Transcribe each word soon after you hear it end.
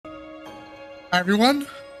Hi everyone,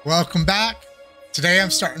 welcome back. Today I'm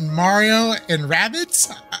starting Mario and Rabbids.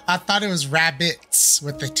 I thought it was Rabbids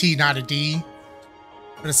with a T, not a D.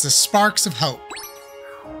 But it's the Sparks of Hope.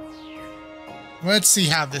 Let's see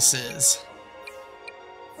how this is.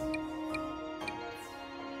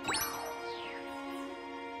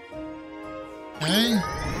 Okay,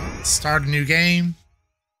 start a new game.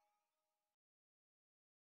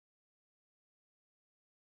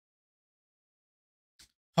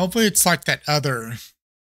 Hopefully it's like the other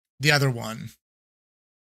one.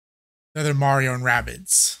 The other Mario and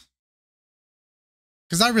Rabbids.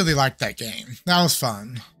 Because I really liked that game. That was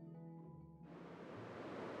fun.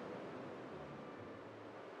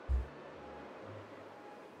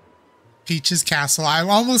 Peach's Castle. I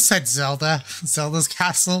almost said Zelda. Zelda's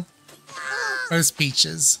Castle. But it's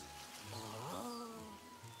Peach's.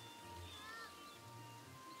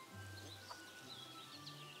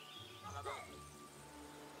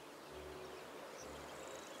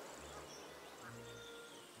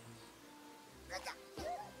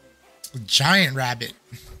 Giant rabbit.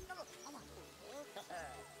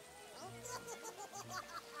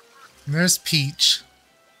 And there's Peach.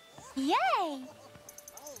 Yay!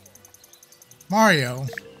 Mario,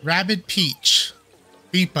 Rabbid Peach,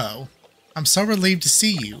 Beepo, I'm so relieved to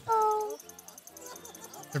see you. Oh.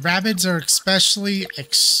 The Rabbids are especially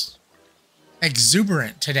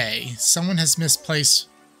exuberant today. Someone has misplaced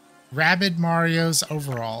Rabbid Mario's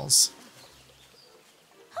overalls.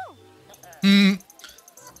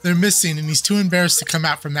 They're missing and he's too embarrassed to come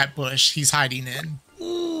out from that bush he's hiding in.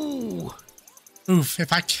 Ooh. Oof,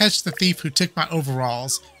 if I catch the thief who took my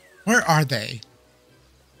overalls, where are they?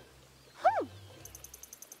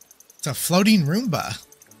 It's a floating Roomba.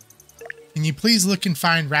 Can you please look and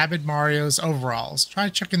find Rabbid Mario's overalls? Try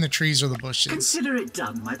checking the trees or the bushes. Consider it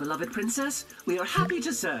done, my beloved princess. We are happy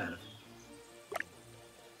to serve.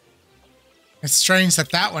 It's strange that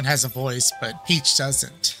that one has a voice, but Peach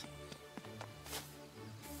doesn't.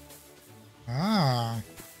 Ah.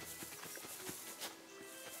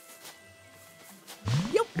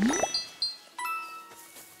 Yep.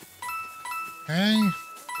 Okay.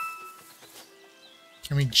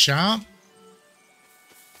 Can we jump?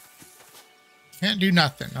 Can't do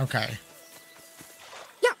nothing. Okay.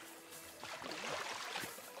 Yeah.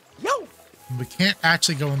 Yo. We can't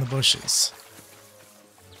actually go in the bushes.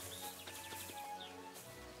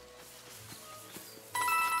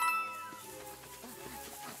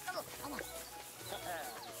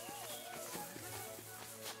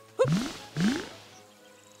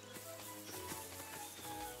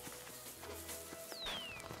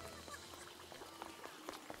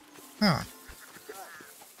 Huh.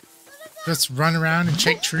 Just run around and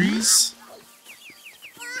shake trees?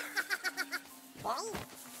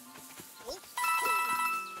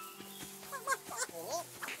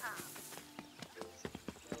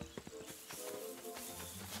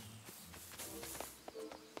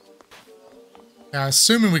 Yeah,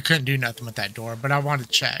 assuming we couldn't do nothing with that door, but I want to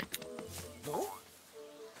check.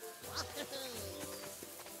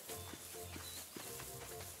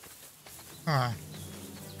 Huh.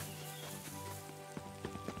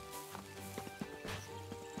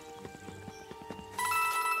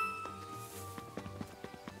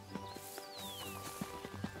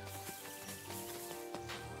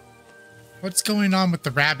 What's going on with the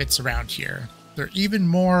rabbits around here? They're even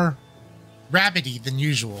more rabbity than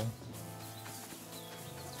usual.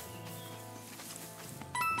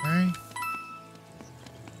 Okay.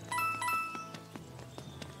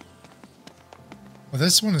 Well,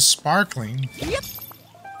 this one is sparkling. Yep.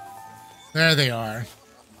 There they are.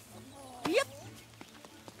 Yep.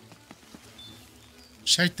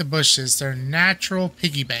 Shake the bushes. They're natural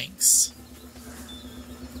piggy banks.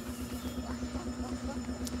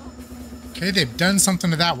 Okay, they've done something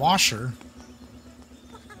to that washer.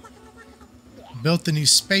 Built the new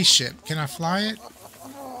spaceship. Can I fly it?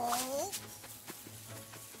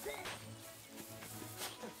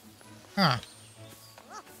 Huh.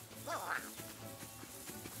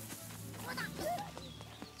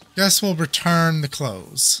 Guess we'll return the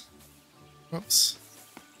clothes. Whoops.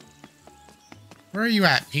 Where are you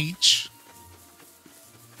at, Peach?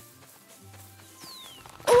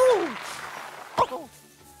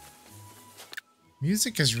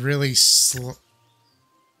 Music is really slow.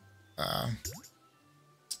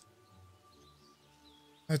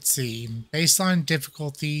 Let's see. Baseline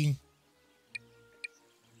difficulty.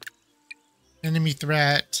 Enemy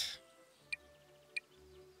threat.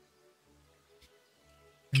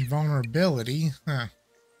 Invulnerability. Huh.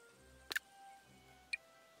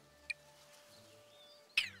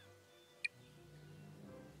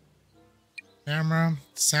 Camera.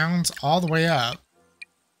 Sounds all the way up.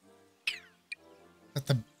 But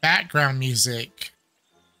the background music...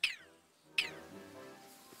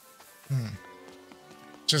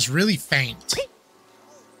 just really faint.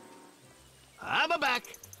 I'm back.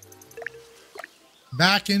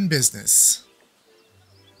 Back in business.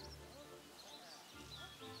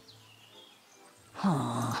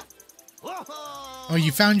 Oh,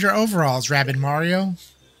 you found your overalls, Rabbid Mario.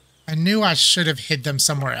 I knew I should have hid them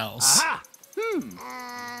somewhere else. Aha.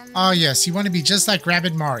 Oh yes, you want to be just like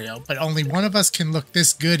Rabbid Mario, but only one of us can look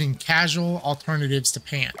this good in casual alternatives to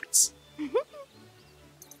pants.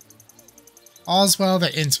 All's well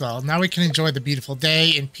that ends well. Now we can enjoy the beautiful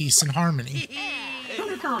day in peace and harmony.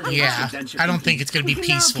 Yeah, I don't think it's going to be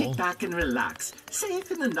peaceful. Now kick back and relax,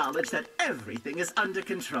 safe in the knowledge that everything is under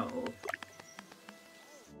control.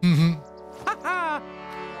 I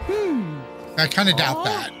kind of doubt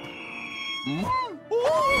that.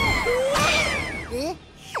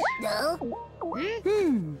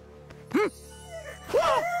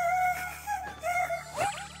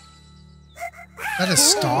 Is that a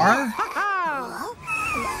star?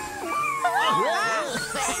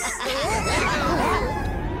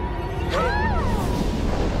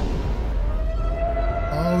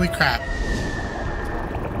 Holy crap.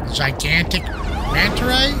 A gigantic manta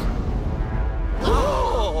ray?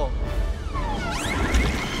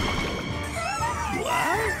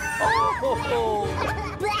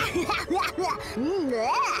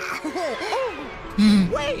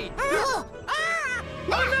 Wait! Oh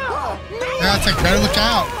no! Yeah, it's like, better look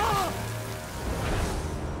out.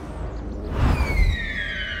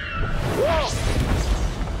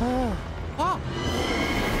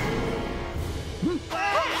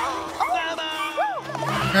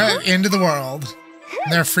 End of the world.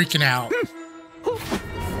 They're freaking out.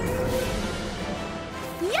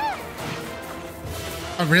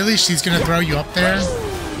 Oh, really? She's gonna throw you up there?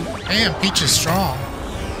 Damn, Peach is strong.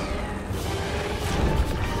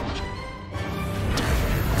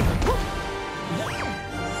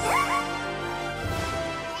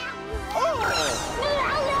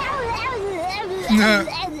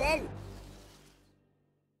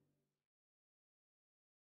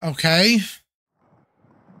 Okay.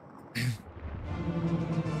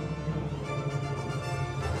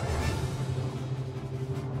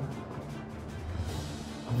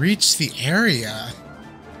 Reach the area.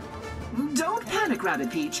 Don't panic,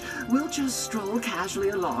 Rabbid Peach. We'll just stroll casually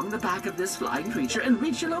along the back of this flying creature and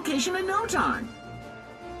reach your location in no time.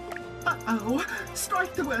 Uh-oh.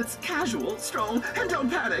 Strike the words casual, stroll, and don't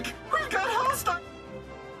panic. We've got hostile.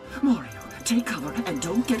 Mario, take cover and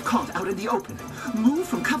don't get caught out in the open. Move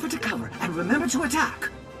from cover to cover and remember to attack.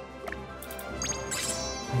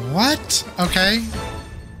 What? Okay.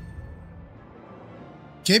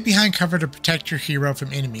 Get behind cover to protect your hero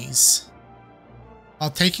from enemies.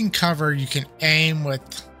 While taking cover, you can aim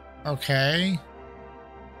with... Okay.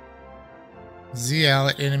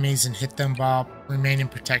 ZL at enemies and hit them while remaining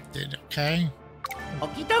protected. Okay.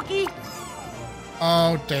 Okie dokie.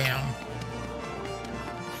 Oh, damn.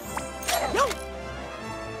 No.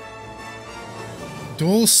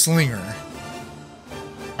 Dual Slinger.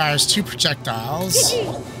 Fires 2 projectiles.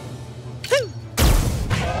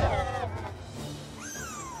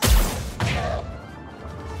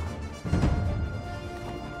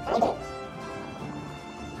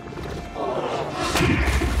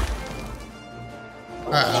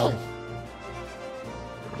 Uh-oh.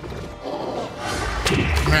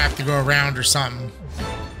 I'm gonna have to go around or something.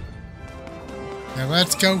 Now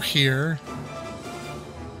let's go here.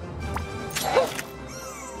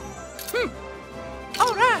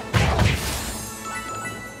 All right.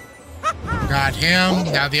 Got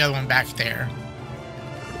him. Now the other one back there.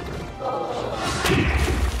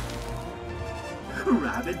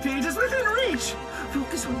 Rabbid Peach is within reach.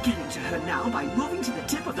 Focus on getting to her now by moving to the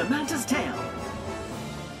tip of the manta's tail.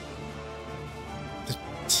 The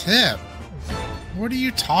tip? What are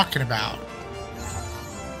you talking about?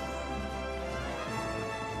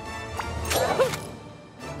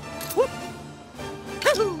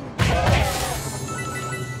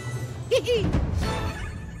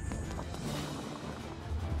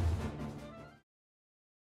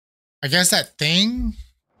 I guess that thing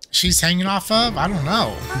she's hanging off of? I don't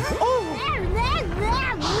know.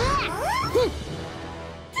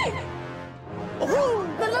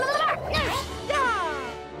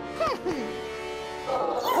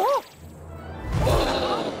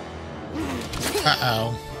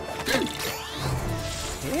 Uh-oh.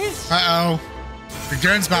 Uh-oh. Your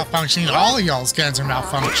gun's malfunctioning. All of y'all's guns are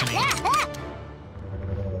malfunctioning.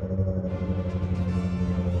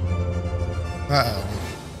 Uh-oh.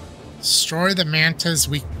 Destroy the manta's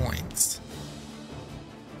weak points.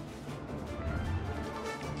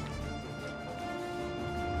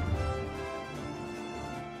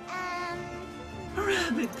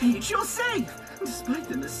 Rabbid Peach, you're safe! Despite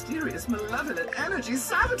the mysterious malevolent energy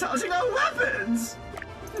sabotaging our weapons!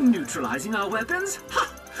 Neutralizing our weapons?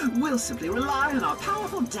 Ha! We'll simply rely on our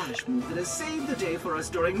powerful dash move that has saved the day for us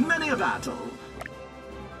during many a battle.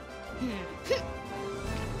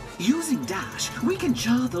 Using dash, we can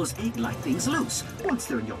jar those egg-like things loose once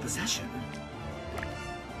they're in your possession.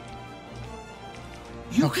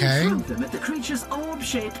 You can throw them at the creature's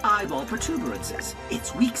orb-shaped eyeball protuberances,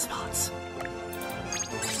 its weak spots.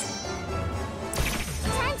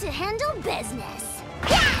 Time to handle business.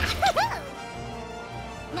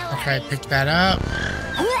 Okay, pick that up.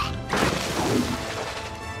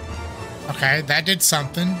 Okay, that did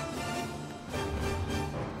something.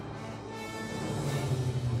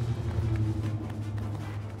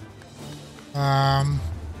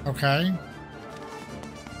 Okay.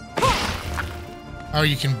 Oh,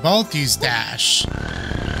 you can both use dash.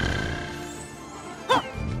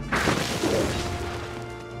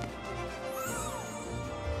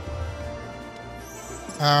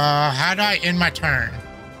 How do I end my turn?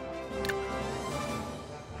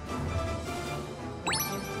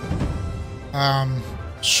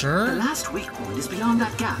 Sure. The last weak point is beyond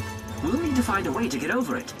that gap. We'll need to find a way to get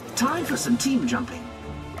over it. Time for some team jumping.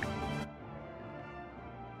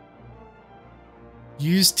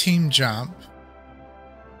 Use team jump.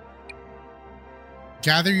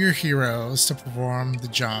 Gather your heroes to perform the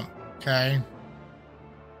jump. Okay.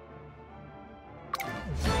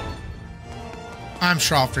 I'm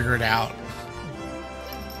sure I'll figure it out.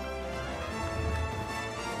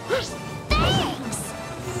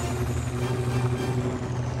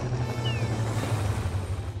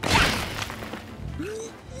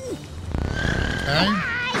 Okay.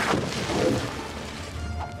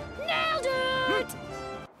 Nailed it!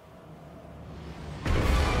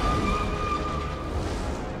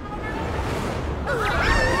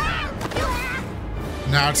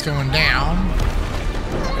 Now it's going down.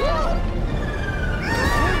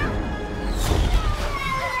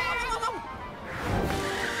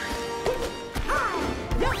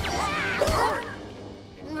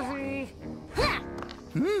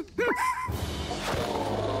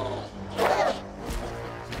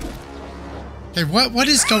 Okay, what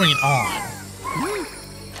is going on?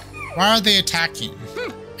 Why are they attacking?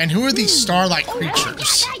 And who are these star-like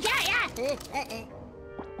creatures?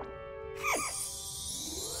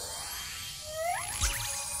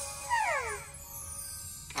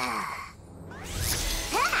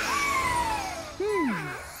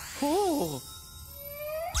 Cool.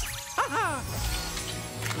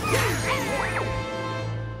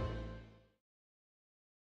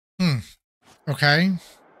 Okay.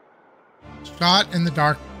 Shot in the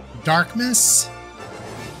darkness.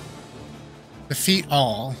 Defeat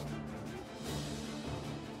all.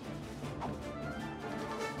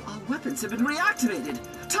 Our weapons have been reactivated.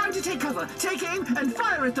 Time to take cover, take aim, and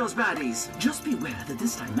fire at those baddies. Just beware that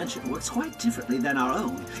this dimension works quite differently than our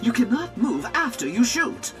own. You cannot move after you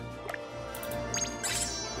shoot.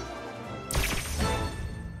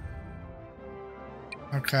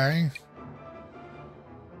 Okay.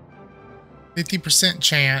 50%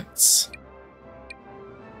 chance.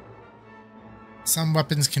 Some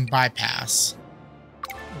weapons can bypass.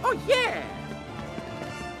 Oh, yeah!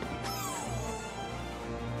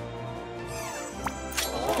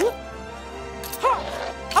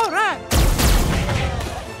 All right!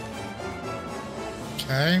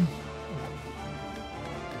 Okay.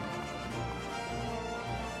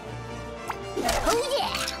 Oh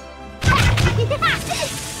yeah!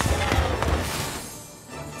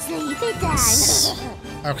 Sleepy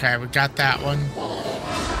time. Okay, we got that one.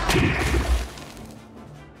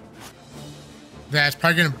 That's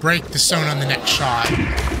probably gonna break the stone on the next shot.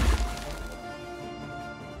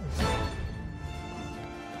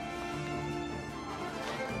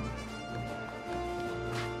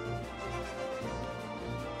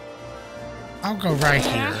 I'll go right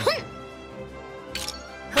here.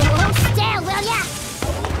 Hold still, will ya?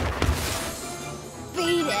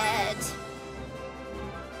 Beat it.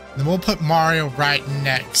 Then we'll put Mario right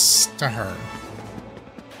next to her.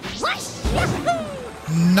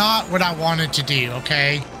 Not what I wanted to do,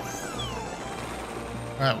 okay?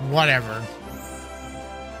 But whatever.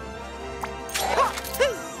 Oh,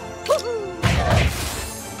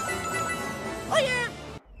 yeah!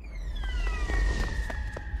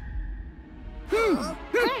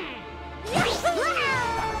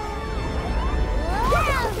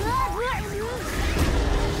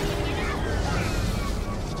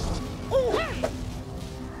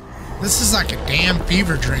 This is like a damn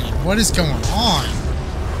fever dream. What is going on?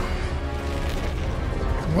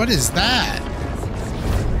 What is that?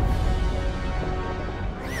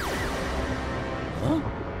 Huh?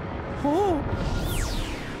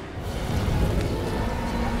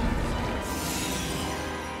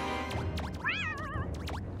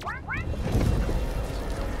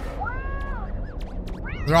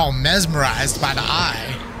 They're all mesmerized by the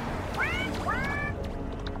eye.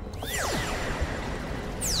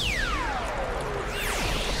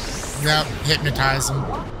 Yep, hypnotize him.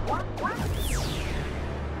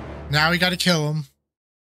 Now we gotta kill him.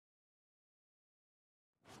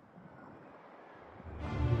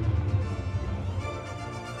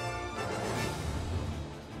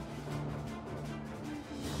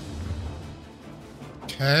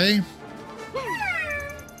 Okay.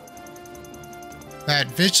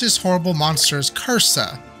 That vicious, horrible monster is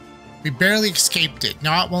Cursa. We barely escaped it.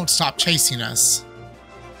 Now it won't stop chasing us.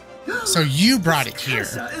 So you brought it here.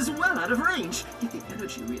 Cursa is well out of range. Yet the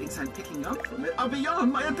energy readings I'm picking up from it are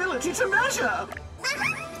beyond my ability to measure.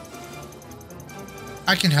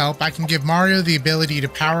 I can help. I can give Mario the ability to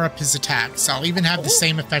power up his attacks. I'll even have the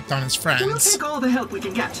same effect on his We'll friends. take all the help we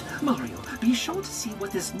can get. Mario, be sure to see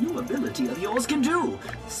what this new ability of yours can do.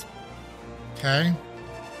 Okay.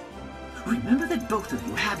 Remember that both of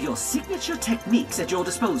you have your signature techniques at your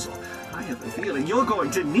disposal. I have a feeling you're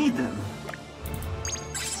going to need them.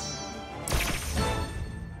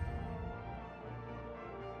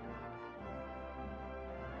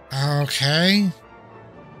 Okay.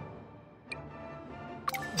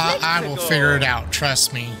 I will figure it out,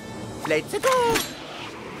 trust me. Let's go.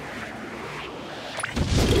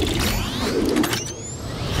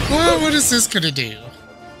 What is this gonna do?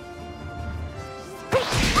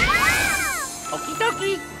 Okie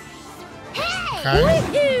dokie. Okay.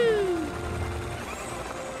 Woohoo!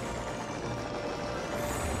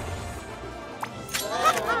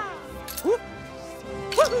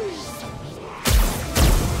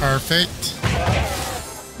 Perfect.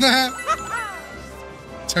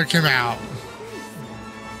 Took him out.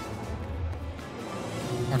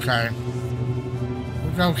 Okay.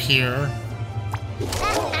 We'll go here.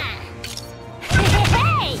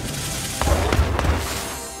 Hey!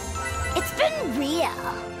 It's been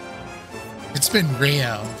real. It's been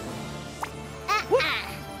real.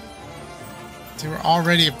 So we're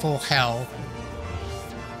already at full health.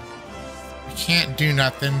 We can't do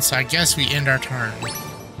nothing, so I guess we end our turn.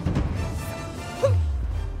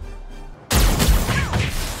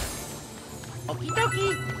 Okie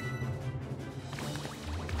dokie.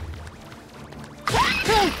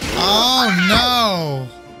 Oh no!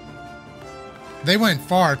 They went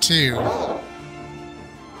far too.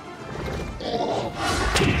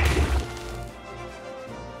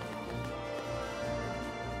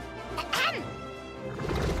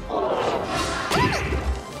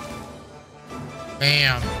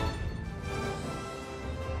 Bam.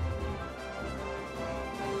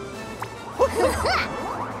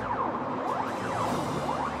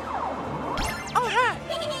 All right.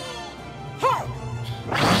 Ha!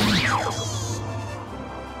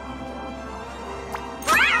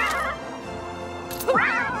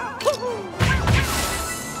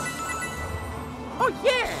 Oh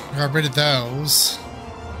yeah. Got rid of those.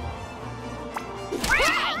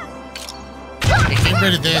 Okay, get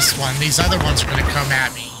rid of this one. These other ones are gonna come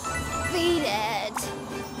at me. Beat it.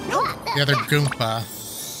 The other Goomba.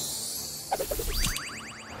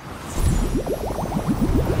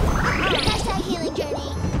 Hashtag healing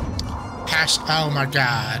journey. Oh my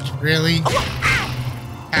god. Really?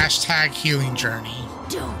 Hashtag healing journey.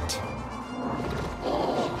 Don't.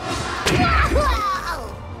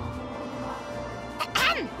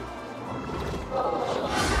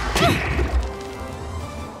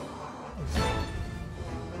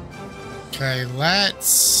 Okay,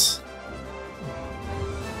 let's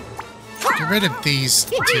get rid of these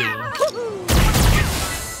two.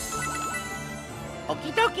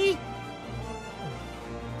 Okie dokie.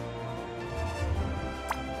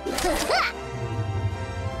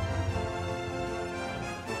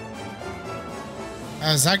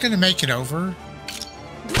 Is that gonna make it over?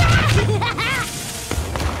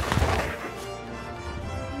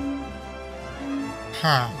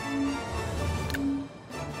 Huh.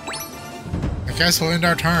 I guess we'll end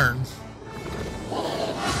our turn.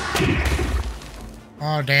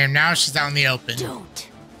 Oh damn, now she's out in the open. Don't.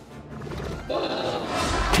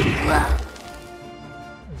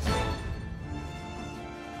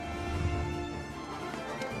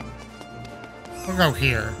 We'll go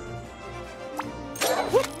here.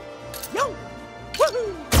 Yo.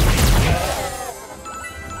 Woohoo.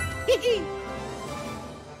 Hee-hee.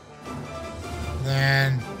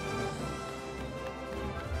 Then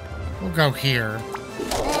we'll go here.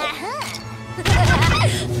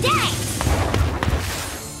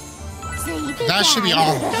 That should be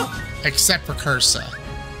all of them, except for Cursa.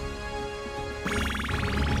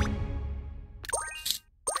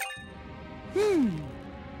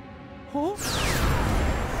 Huh?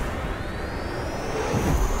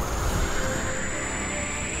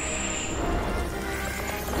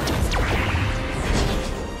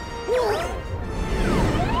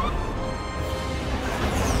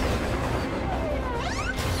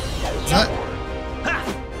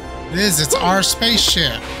 It is, it's our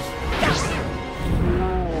spaceship.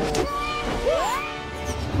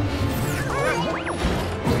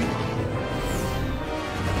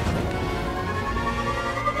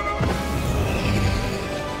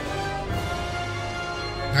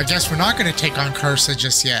 I guess we're not going to take on Cursa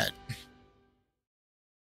just yet.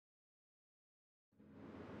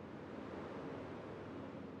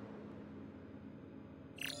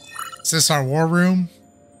 Is this our war room?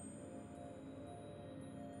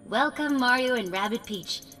 Welcome, Mario and Rabbid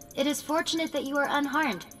Peach. It is fortunate that you are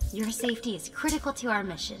unharmed. Your safety is critical to our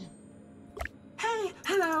mission. Hey,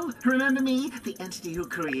 hello. Remember me, the entity who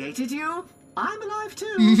created you? I'm alive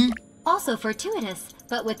too. Also fortuitous,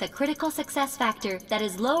 but with a critical success factor that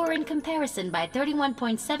is lower in comparison by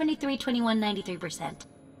 31.732193%.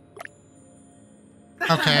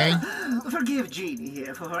 Okay. Forgive Jeannie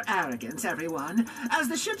here for her arrogance, everyone. As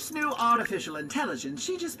the ship's new artificial intelligence,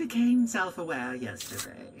 she just became self-aware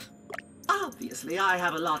yesterday. Obviously, I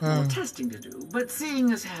have a lot more testing to do, but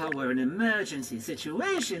seeing as how we're in an emergency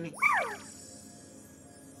situation...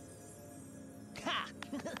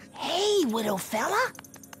 Hey, widow fella.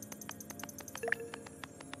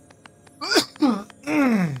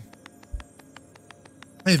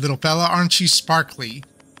 Hey, little fella, aren't you sparkly?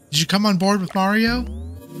 Did you come on board with Mario?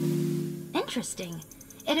 Interesting.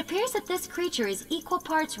 It appears that this creature is equal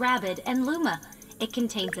parts Rabbid and Luma. It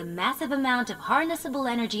contains a massive amount of harnessable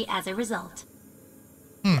energy as a result.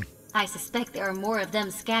 I suspect there are more of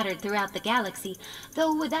them scattered throughout the galaxy,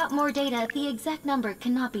 though without more data, the exact number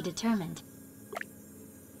cannot be determined.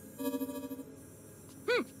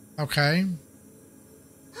 Okay.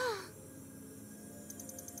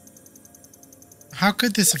 How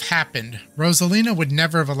could this have happened? Rosalina would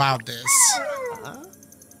never have allowed this.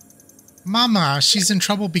 Mama, she's in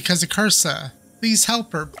trouble because of Cursa. Please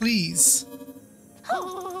help her, please.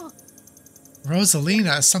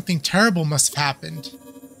 Rosalina, something terrible must have happened.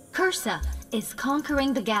 Cursa is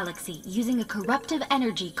conquering the galaxy using a corruptive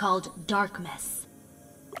energy called darkness.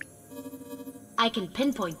 I can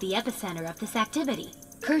pinpoint the epicenter of this activity.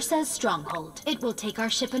 Cursa's stronghold. It will take our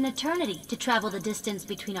ship an eternity to travel the distance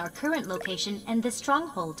between our current location and this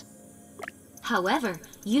stronghold. However,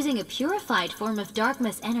 using a purified form of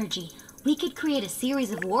darkness energy, we could create a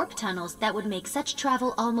series of warp tunnels that would make such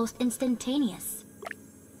travel almost instantaneous.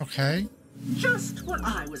 Okay. Just what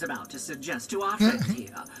I was about to suggest to our friend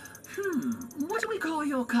here. What do we call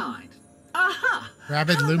your kind? Aha!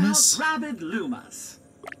 Rabbid How Lumas? about Rabbid Lumas.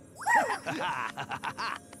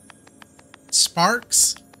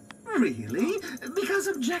 Sparks? Really? Because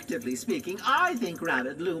objectively speaking, I think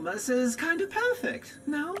Rabbid Lumas is kind of perfect,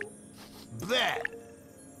 no? Bleh.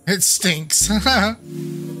 It stinks.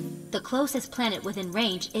 The closest planet within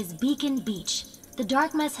range is Beacon Beach. The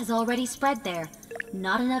darkness has already spread there.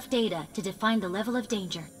 Not enough data to define the level of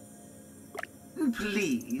danger.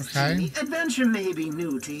 Please, Okay. Jeannie, adventure may be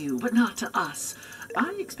new to you, but not to us.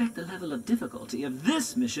 I expect the level of difficulty of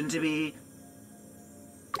this mission to be...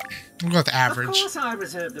 We'll go with Of average. course, I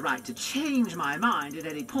reserve the right to change my mind at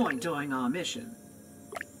any point during our mission.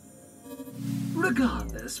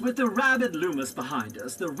 Regardless, with the Rabbid Lumas behind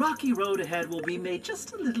us, the rocky road ahead will be made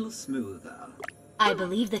just a little smoother. I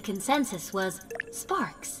believe the consensus was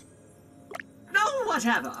sparks. No,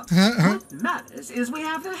 whatever. What matters is we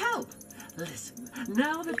have their help. Listen,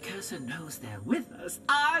 now that Cursa knows they're with us,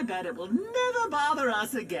 I bet it will never bother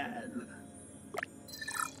us again.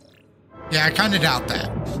 Yeah, I kind of doubt that.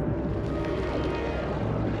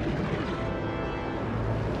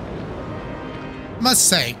 Must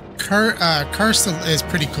say, Cursa is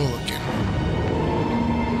pretty cool looking.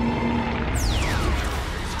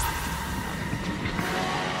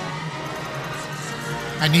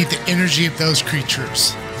 I need the energy of those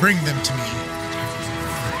creatures. Bring them to me.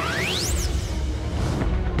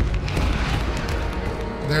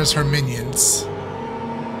 There's her minions.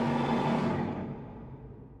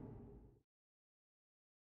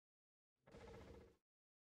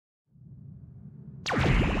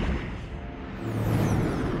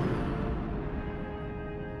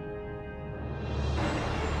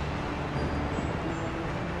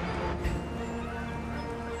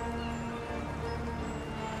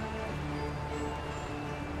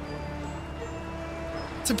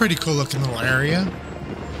 It's a pretty cool looking little area.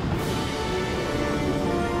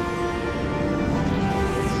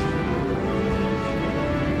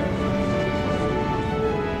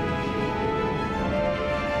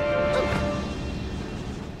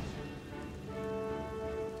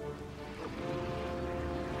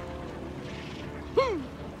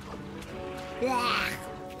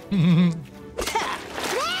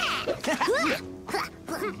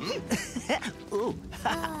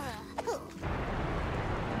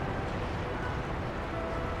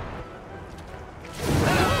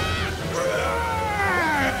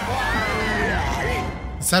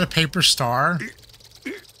 that a paper star?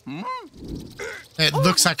 It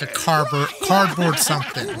looks like a cardboard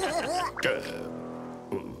something.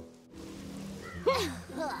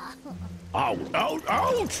 Out, out,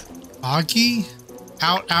 out! Augie?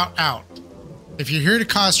 Out, out, out. If you're here to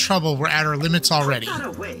cause trouble, we're at our limits already. Put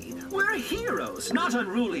that away. We're heroes, not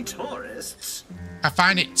unruly tourists. I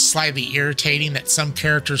find it slightly irritating that some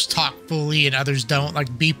characters talk fully and others don't, like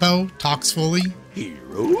Beepo talks fully.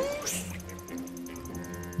 Heroes?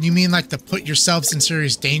 You mean like the put yourselves in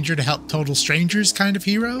serious danger to help total strangers kind of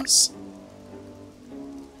heroes?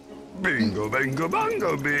 Bingo, bango,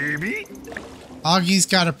 bongo, baby. Augie's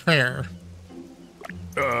got a prayer.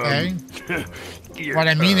 Okay. What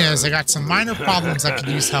I mean is, I got some minor problems I could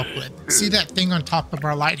use help with. See that thing on top of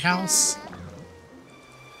our lighthouse?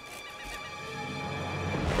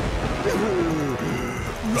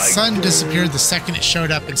 The sun disappeared the second it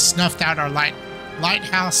showed up and snuffed out our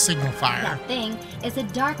lighthouse signal fire. That thing is a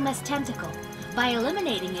darkness tentacle. By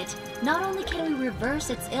eliminating it, not only can we reverse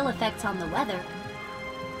its ill effects on the weather,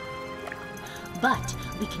 but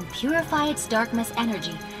we can purify its darkness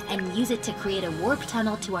energy and use it to create a warp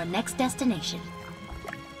tunnel to our next destination.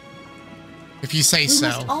 If you say We so.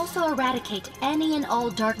 must also eradicate any and all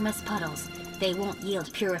darkness puddles. They won't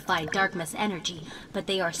yield purified darkness energy, but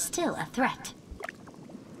they are still a threat.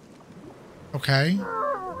 Okay.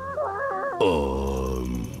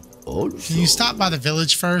 Also. Can you stop by the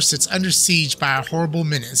village first? It's under siege by a horrible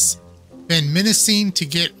menace. Been meaning to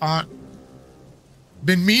get on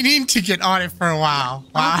it for a while.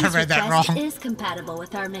 Wow, I Augie's read that request wrong. is compatible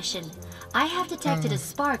with our mission. I have detected a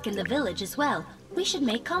spark in the village as well. We should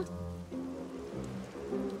make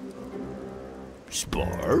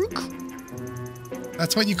Spark?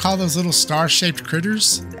 That's what you call those little star-shaped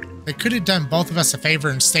critters? They could have done both of us a favor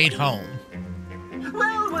and stayed home.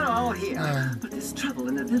 Well, we're all here. But this trouble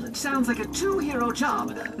in the village sounds like a two-hero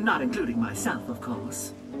job, not including myself, of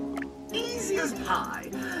course. Easy as pie.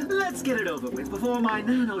 Let's get it over with before my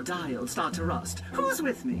nanodials start to rust. Who's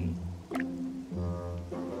with me?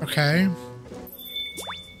 Okay.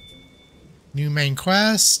 New main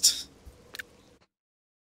quest.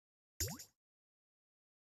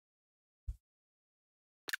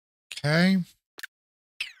 Okay.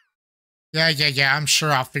 Yeah, I'm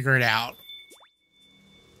sure I'll figure it out.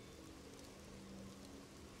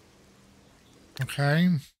 Okay.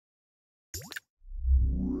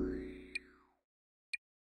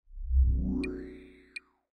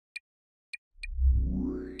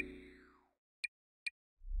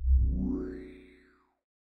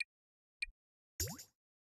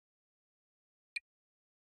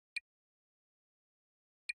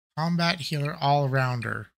 Combat healer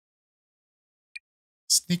all-rounder.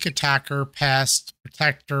 Sneak attacker, pest,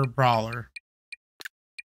 protector, brawler.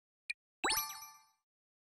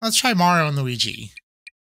 Let's try Mario and Luigi.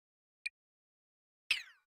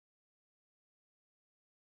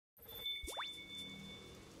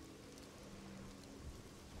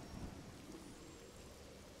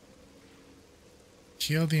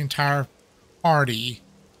 Heal the entire party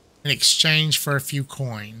in exchange for a few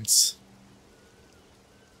coins.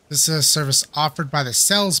 This is a service offered by the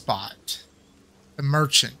sales bot, the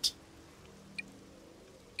merchant.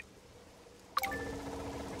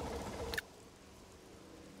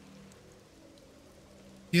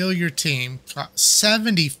 Heal your team.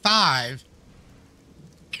 75.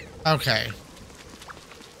 Okay.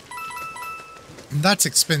 That's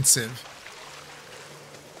expensive.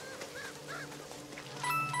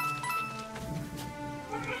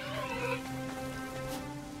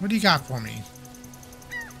 What do you got for me?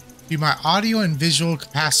 Do my audio and visual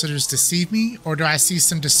capacitors deceive me, or do I see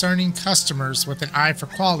some discerning customers with an eye for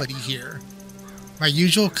quality here? My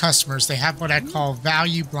usual customers, they have what I call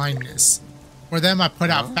value blindness. For them, I put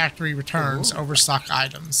out factory returns, overstock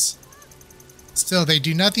items. Still, they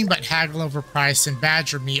do nothing but haggle over price and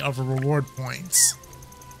badger me over reward points.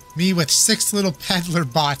 Me with 6 little peddler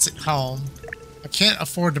bots at home. I can't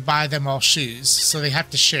afford to buy them all shoes, so they have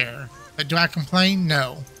to share. But do I complain?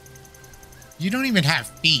 No. You don't even have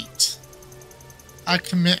feet. I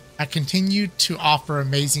continue to offer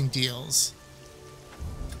amazing deals.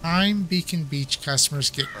 Time Beacon Beach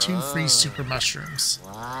customers get 2 free super mushrooms.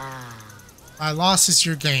 Wow. My loss is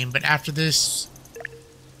your game, but after this,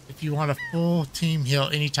 if you want a full team heal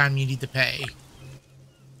anytime you need to pay.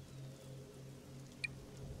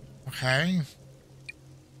 Okay.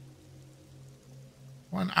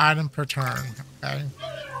 1 item per turn. Okay.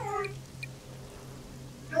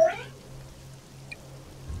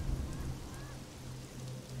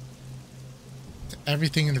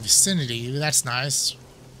 Everything in the vicinity. That's nice.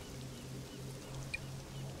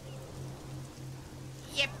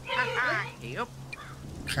 Yep. Yep.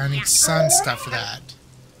 I need sun stuff for that.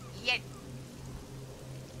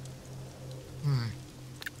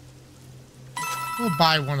 We'll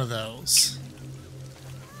buy one of those.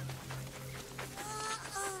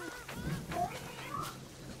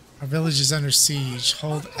 Our village is under siege.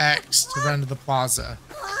 Hold X to run to the plaza.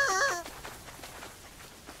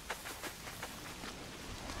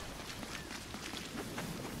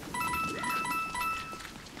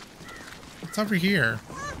 What's over here?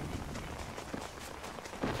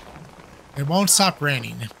 It won't stop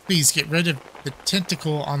raining. Please get rid of the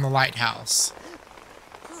tentacle on the lighthouse.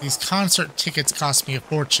 These concert tickets cost me a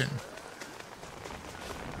fortune.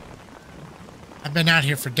 I've been out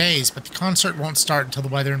here for days, but the concert won't start until the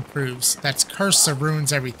weather improves. That's curse that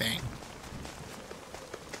ruins everything.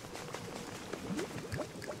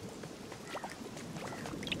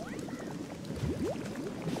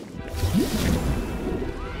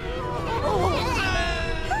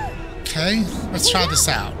 Okay, let's try this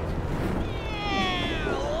out.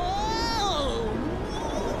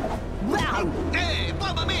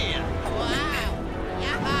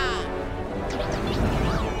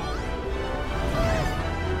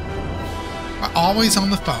 Always on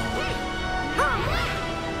the phone.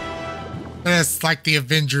 It's like the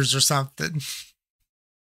Avengers or something.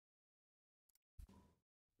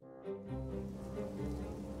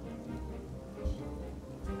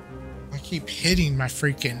 I keep hitting my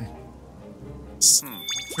freaking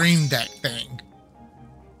stream deck thing.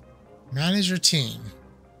 Manage your team.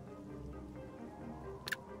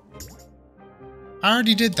 I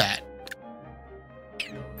already did that.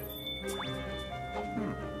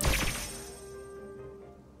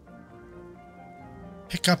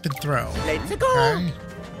 Pick up and throw. Let's go. Okay.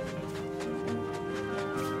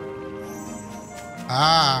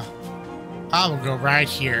 Ah. I will go right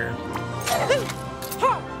here.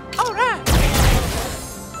 All right.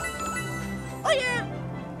 Oh yeah.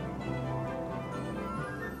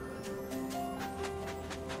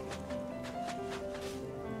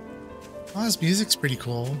 Oh, his music's pretty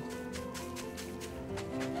cool.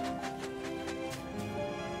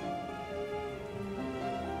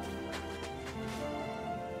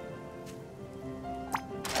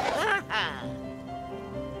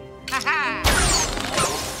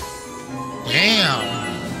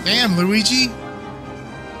 Damn, Luigi.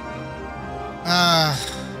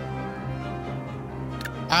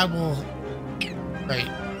 I will... Wait.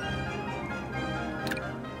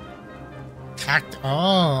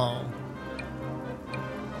 Oh.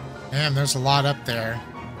 Damn, there's a lot up there.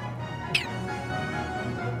 Okay,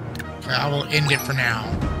 I will end it for now.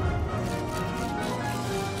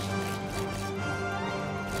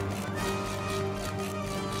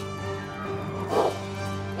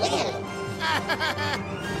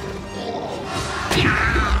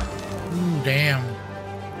 Ooh, damn.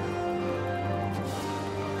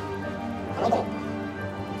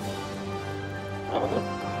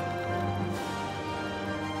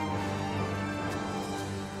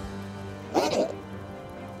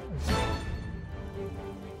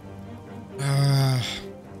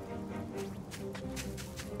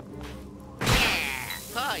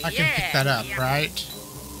 I can pick that up, right?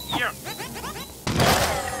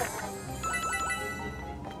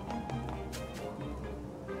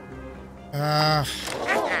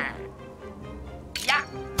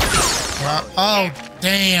 Oh,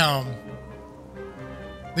 damn.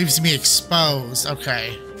 Leaves me exposed.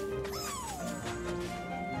 Okay.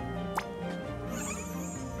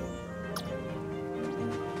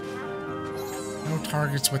 No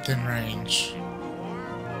targets within range.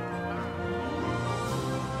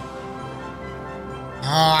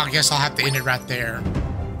 Oh, I guess I'll have to end it right there.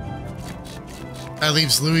 That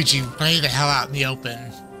leaves Luigi way the hell out in the open.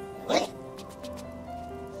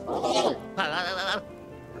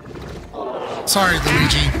 Sorry,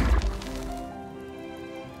 Luigi.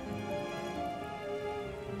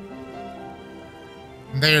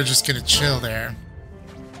 They're just gonna chill there.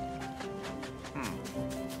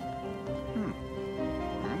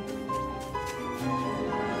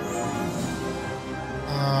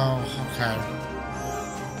 Oh, okay.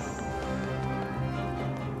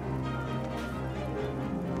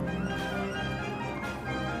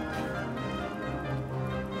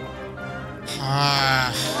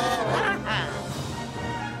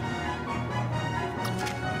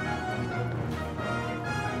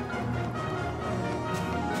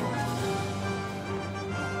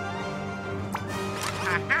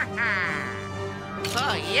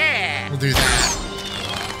 Oh yeah. We'll do that.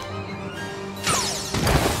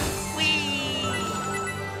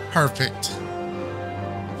 Perfect.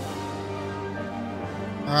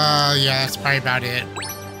 Yeah, that's probably about it.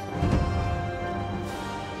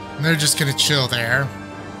 And they're just gonna chill there.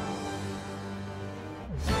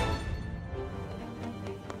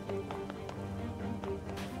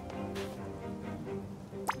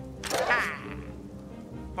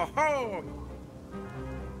 Ho ho!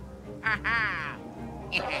 Ha ha!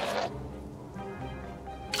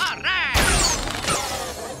 All right!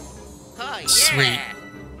 Oh yeah! Sweet.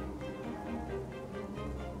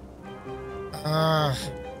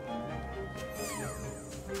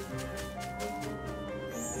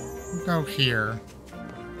 We'll go here.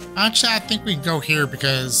 Actually, I think we go here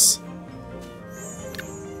because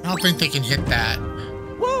I don't think they can hit that.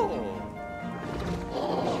 Whoa!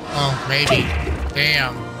 Oh, maybe.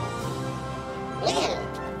 Damn.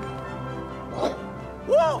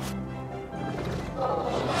 Whoa!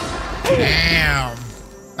 Damn.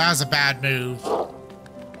 That was a bad move.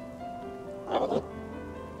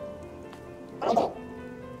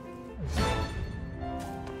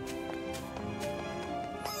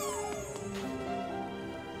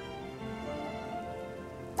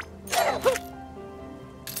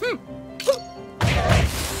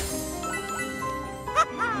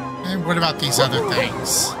 And what about these other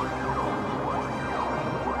things?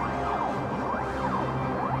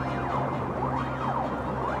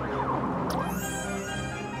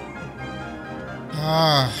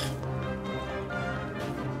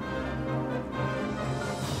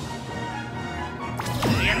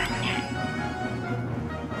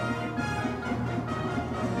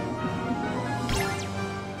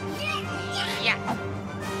 Yeah!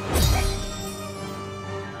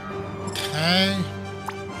 Okay.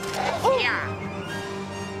 Yeah!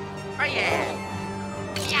 Oh yeah!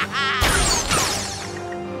 Yeah!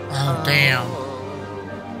 Oh, damn.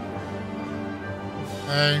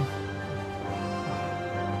 Okay.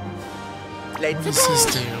 What Let's does this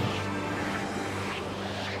do?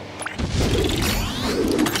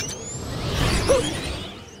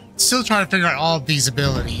 Still trying to figure out all of these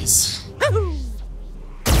abilities. Oh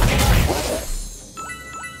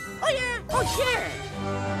yeah! Oh yeah!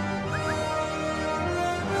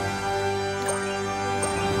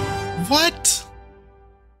 What?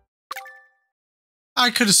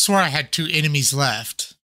 I could have swore I had 2 enemies left.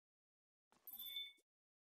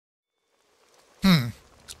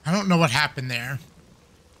 I don't know what happened there.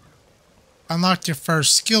 Unlocked your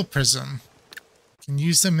first skill prism. You can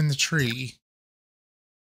use them in the tree.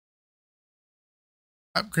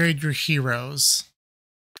 Upgrade your heroes.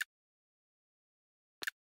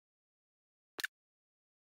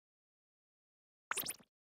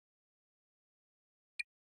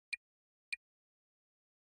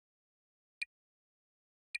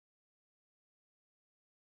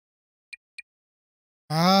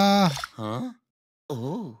 Huh?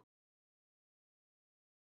 Oh.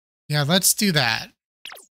 Yeah, let's do that.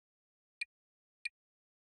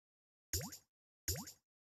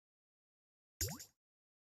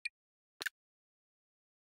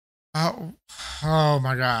 Oh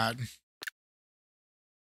my God.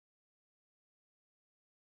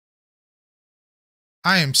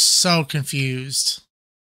 I am so confused.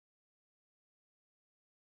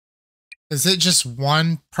 Is it just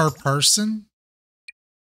one per person?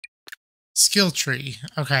 Skill tree.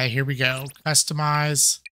 Okay, here we go.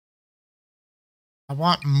 Customize. I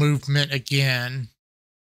want movement again.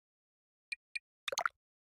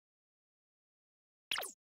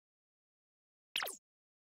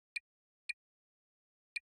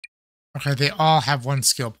 Okay, they all have 1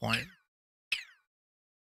 skill point.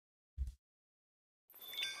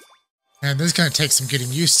 And this is going to take some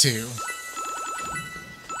getting used to.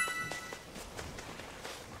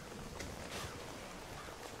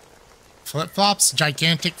 Flip-flops?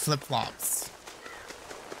 Gigantic flip-flops.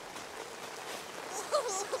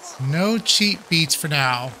 No cheap beats for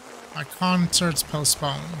now. My concert's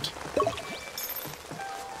postponed.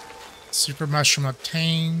 Super mushroom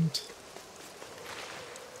obtained.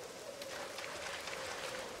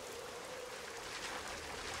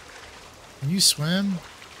 Can you swim?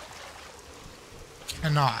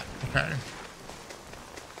 Cannot. Okay.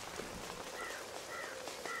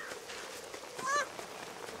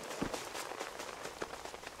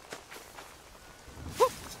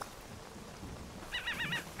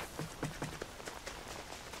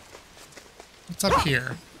 What's up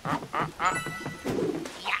here?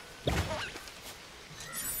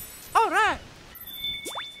 All right!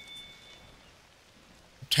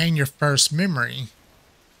 Obtain your first memory.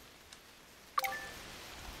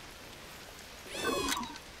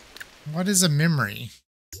 What is a memory?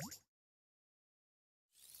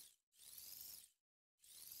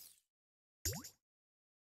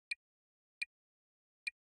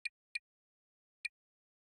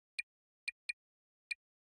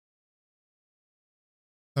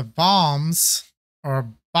 The bombs,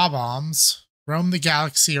 or bob-ombs, roam the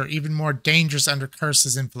galaxy are even more dangerous under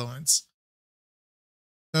Curse's influence.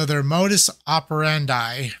 Though their modus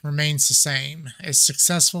operandi remains the same. A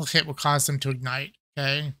successful hit will cause them to ignite.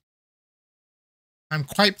 Okay. I'm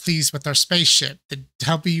quite pleased with our spaceship, the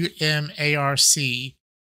WMARC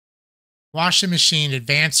Washing Machine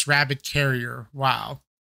Advanced Rabbid Carrier. Wow.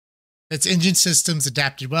 Its engine systems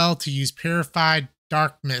adapted well to use purified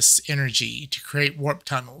dark mist energy to create warp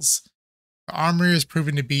tunnels. The armory has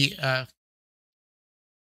proven to be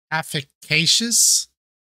efficacious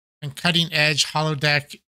and cutting-edge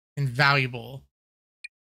holodeck invaluable.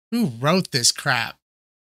 Who wrote this crap?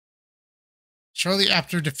 Shortly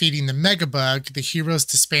after defeating the Megabug, the heroes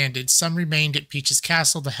disbanded. Some remained at Peach's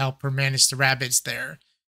castle to help her manage the Rabbids there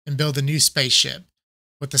and build a new spaceship.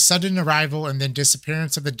 With the sudden arrival and then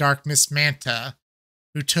disappearance of the Dark Mist Manta,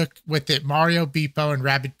 who took with it Mario, Beepo, and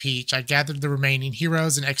Rabbid Peach, I gathered the remaining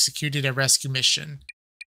heroes and executed a rescue mission.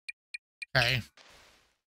 Okay.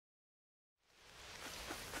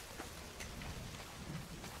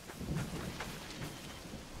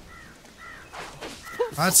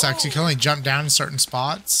 Well, that sucks. You can only jump down in certain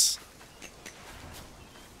spots.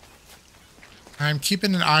 I'm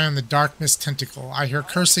keeping an eye on the Dark Mist Tentacle. I hear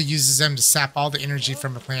Cursa uses them to sap all the energy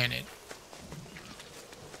from a planet.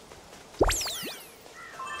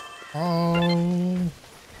 Oh.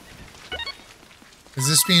 Is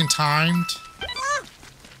this being timed?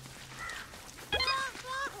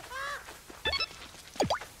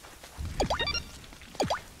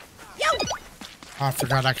 Oh, I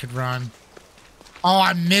forgot I could run. Oh,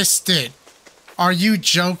 I missed it. Are you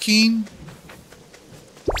joking?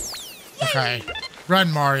 Okay.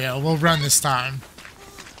 Run, Mario. We'll run this time.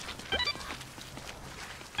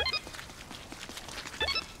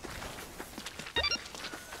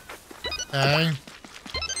 Okay.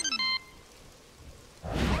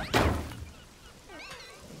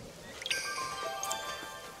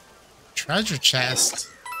 Treasure chest.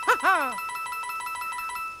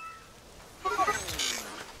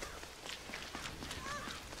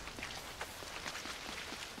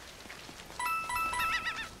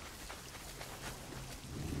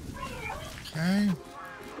 Okay.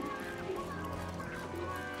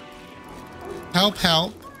 Help,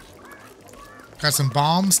 help. Got some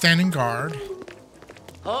bombs standing guard.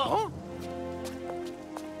 Oh.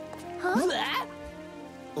 Huh?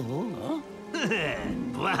 Oh.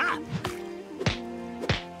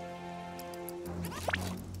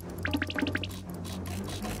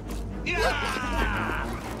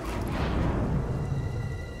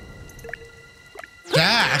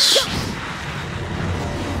 Dash.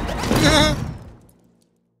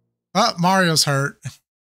 Oh, Mario's hurt.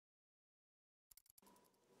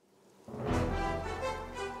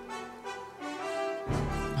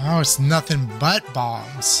 Oh, it's nothing but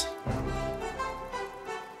bombs.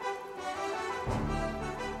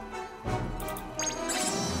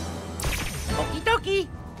 Okie dokie.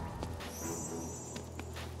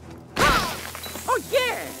 Oh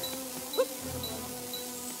yeah.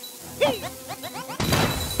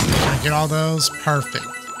 Can I get all those? Perfect.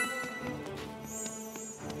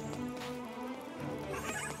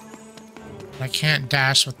 I can't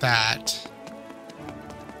dash with that.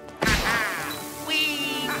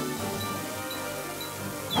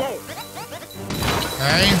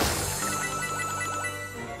 Okay.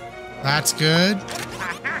 That's good.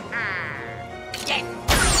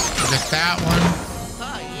 Get that one.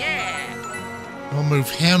 Oh yeah. We'll move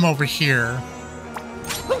him over here.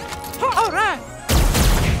 All right.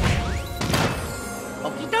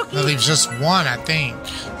 Okie dokie. That leaves just one, I think.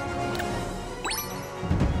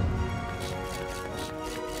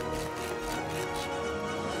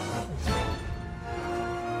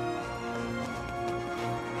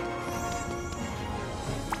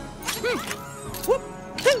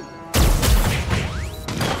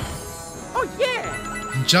 Oh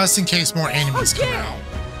yeah. Just in case more enemies come out.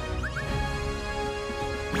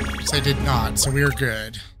 They did not, so we are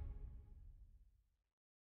good.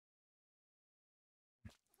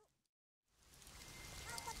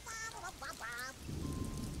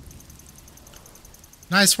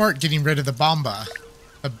 Nice work getting rid of the bomba.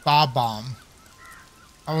 The bob bomb.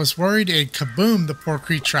 I was worried it'd kaboom the poor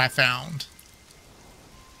creature I found.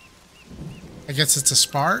 I guess it's a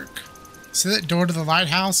spark? See that door to the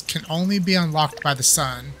lighthouse can only be unlocked by the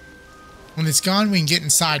sun. When it's gone, we can get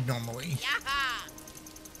inside normally.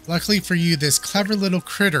 Luckily for you, this clever little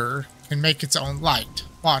critter can make its own light.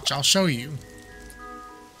 Watch, I'll show you.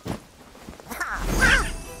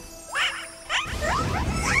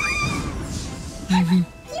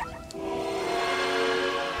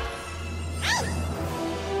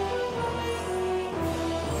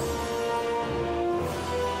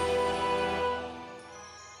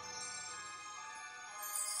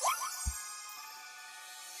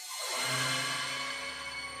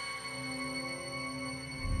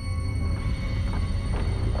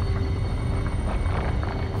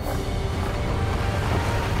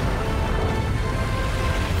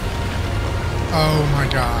 Oh my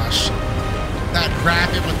gosh. That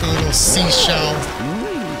rabbit with the little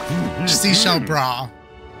seashell bra.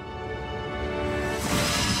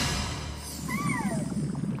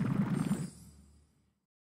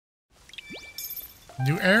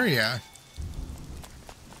 New area.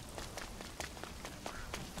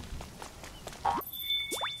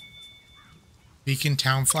 Beacon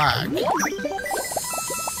Town flag.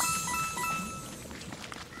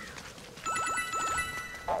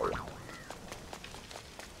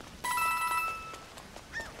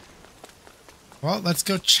 Well, let's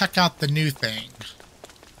go check out the new thing.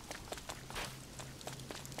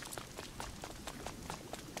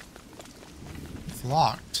 It's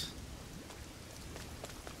locked.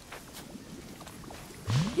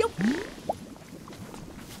 Yep.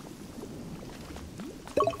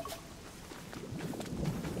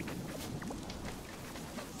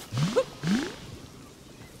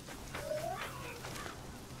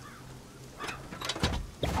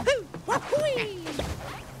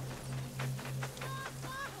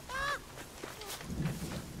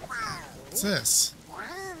 What's this?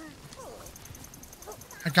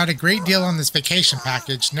 I got a great deal on this vacation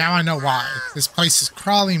package. Now I know why. This place is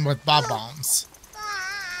crawling with bob-bombs.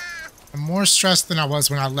 I'm more stressed than I was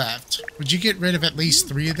when I left. Would you get rid of at least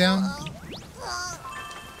 3 of them?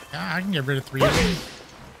 Yeah, I can get rid of 3 of them.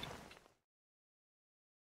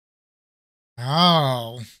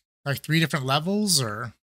 Oh, like 3 different levels,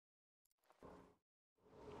 or?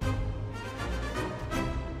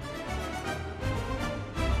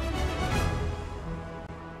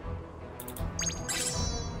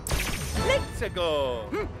 Let's go.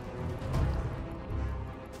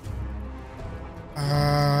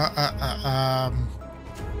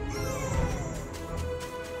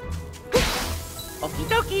 Okie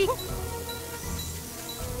dokie.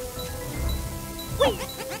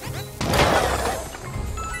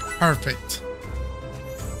 Perfect.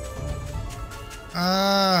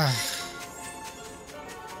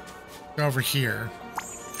 Go over here.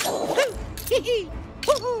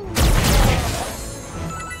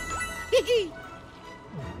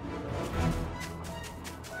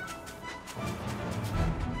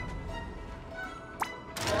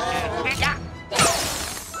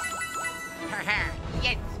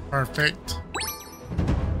 Yes. Perfect.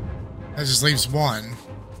 That just leaves 1.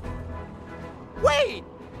 Wait.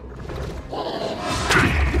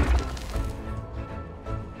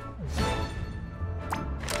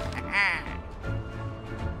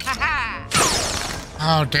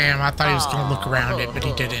 Oh, damn. I thought he was going to look around it, but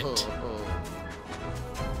he didn't.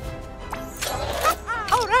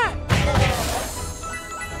 All right.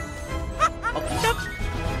 Okie dokie.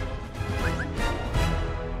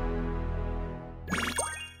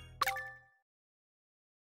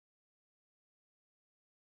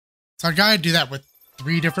 So I gotta do that with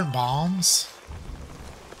 3 different bombs.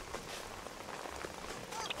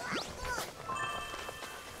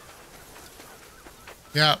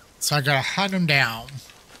 Yep, so I gotta hunt them down.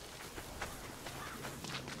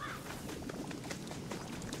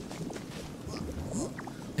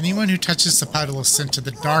 Anyone who touches the puddle is sent to the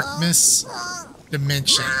darkness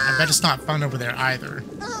dimension. I bet it's not fun over there either.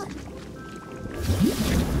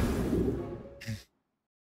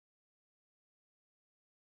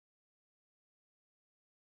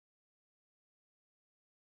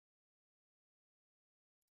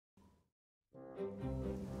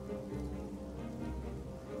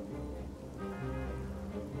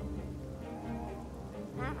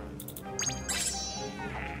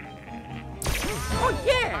 Oh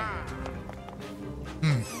yeah.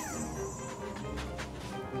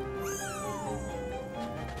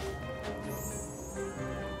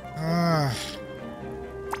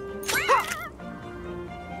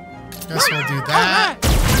 Guess we'll do that.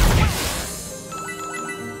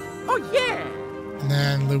 Oh yeah. And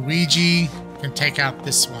then Luigi can take out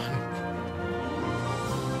this one.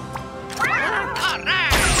 All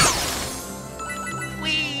right.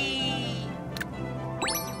 Wee.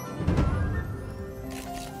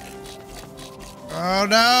 Oh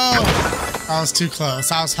no! I was too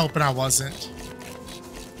close. I was hoping I wasn't.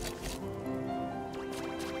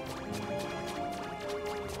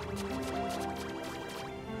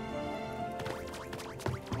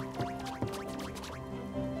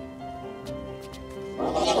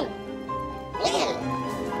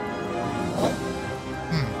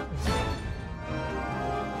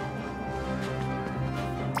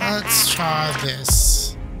 Let's try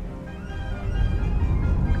this.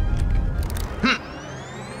 Oh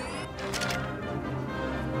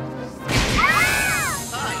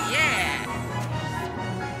yeah.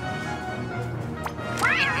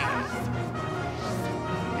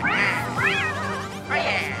 Oh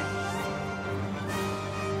yeah.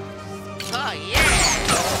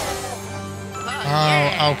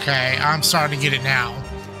 Oh, okay. I'm starting to get it now.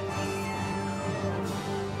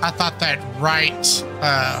 I thought that right,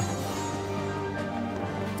 huh.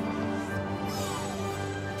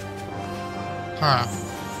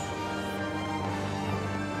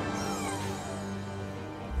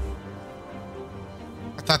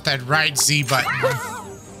 I thought that right Z button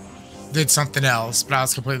did something else, but I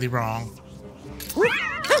was completely wrong.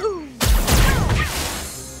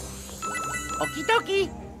 Okie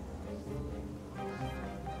dokie.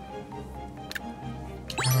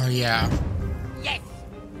 Oh, yeah. Yes.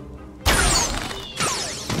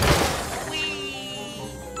 Whee.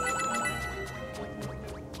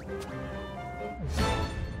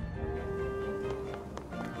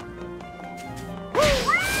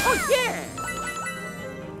 Oh yeah.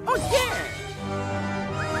 Oh yeah.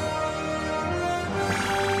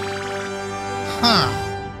 Huh.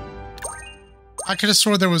 I could have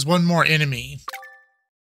swore there was one more enemy.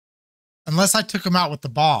 Unless I took him out with the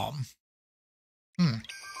bomb.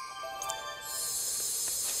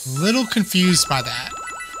 Little confused by that.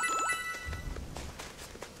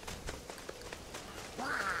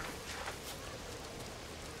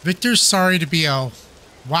 Victor's sorry to be a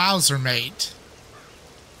wowzer mate,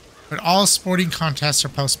 but all sporting contests are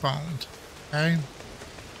postponed. Okay?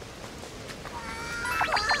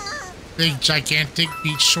 Big gigantic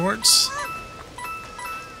beach shorts.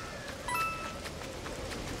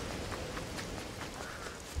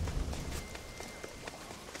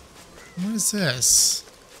 What is this?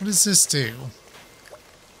 What does this do?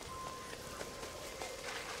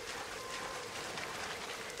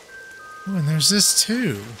 Oh, and there's this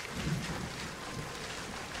too.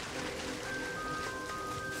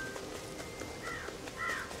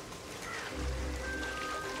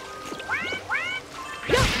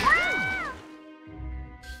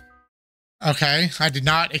 Okay, I did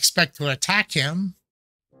not expect to attack him.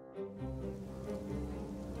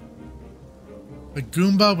 The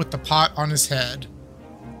Goomba with the pot on his head.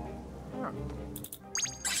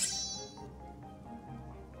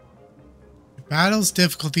 The battle's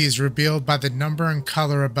difficulty is revealed by the number and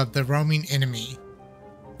color above the roaming enemy.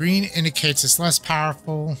 Green indicates it's less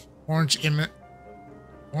powerful. Orange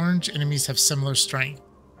enemies have similar strength.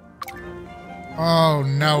 Oh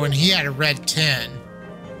no, and he had a red 10.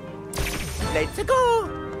 Let's go.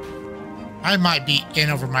 I might be in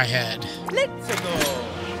over my head. Let's go.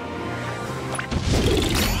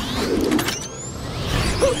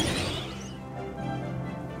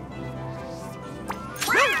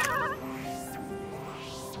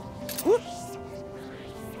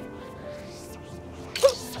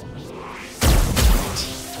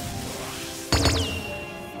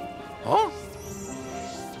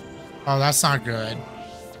 Oh, that's not good.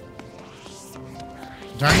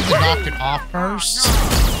 Do I need to knock it off first?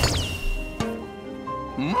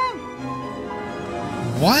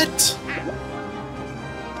 What?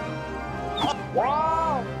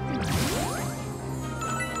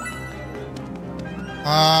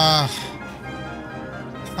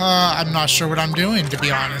 I'm not sure what I'm doing, to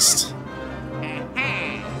be honest.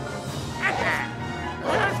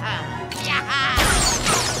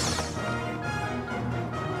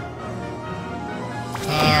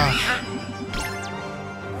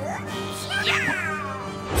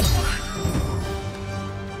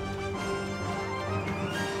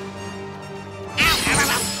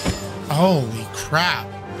 Holy crap.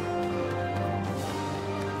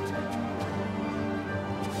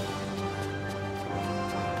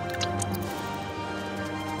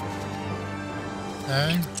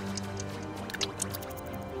 Okay.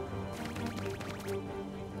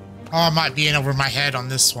 Oh, I might be in over my head on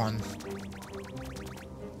this one.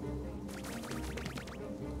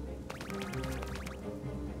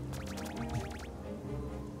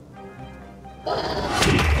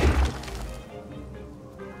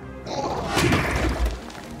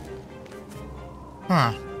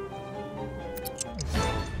 Huh.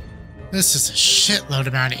 This is a shitload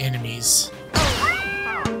amount of enemies.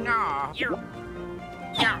 Oh no.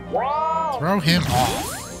 Throw him off.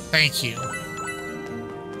 Thank you.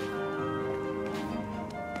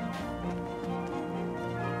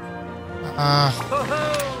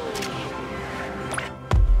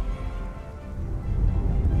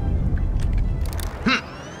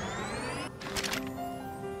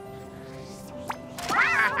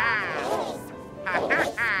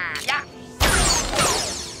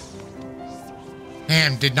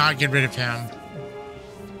 Damn, did not get rid of him.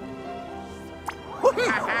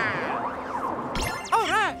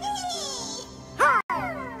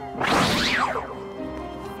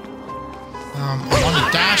 I want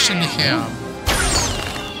to dash into him.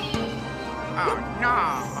 Oh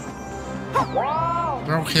no.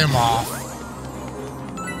 Throw him off.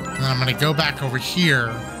 And then I'm gonna go back over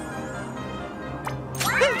here.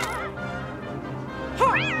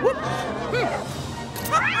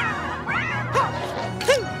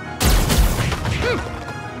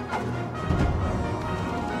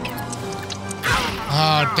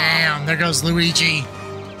 Oh, damn. There goes Luigi.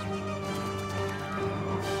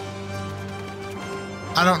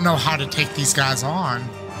 I don't know how to take these guys on.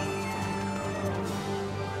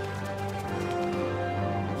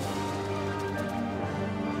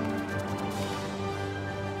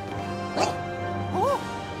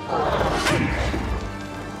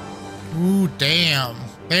 Ooh, damn.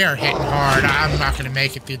 They are hitting hard. I'm not going to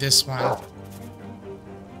make it through this one.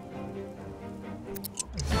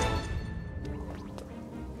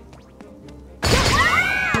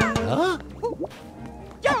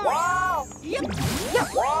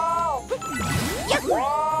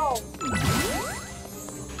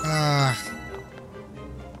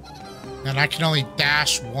 And I can only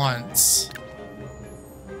dash once.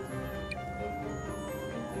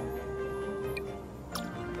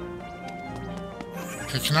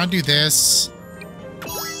 Okay, can I do this?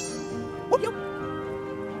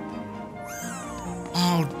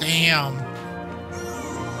 Oh, damn.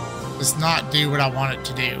 Does not do what I want it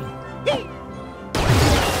to do.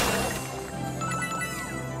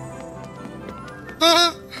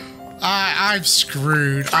 I'm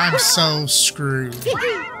screwed. I'm so screwed.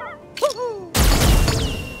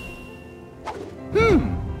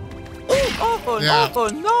 Oh, Yeah.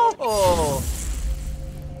 no!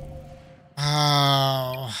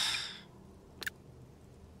 Oh.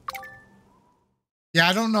 Yeah,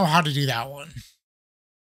 I don't know how to do that one.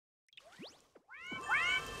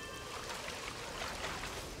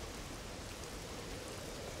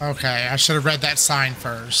 Okay, I should have read that sign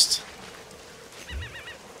first.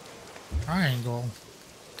 Triangle.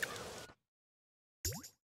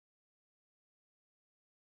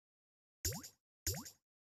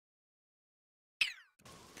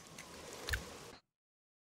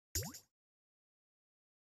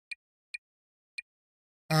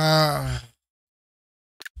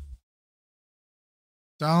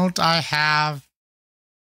 Don't I have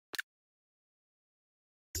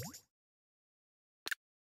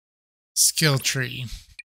skill tree?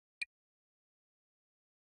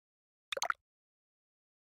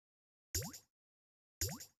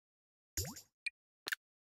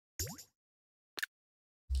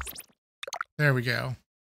 There we go.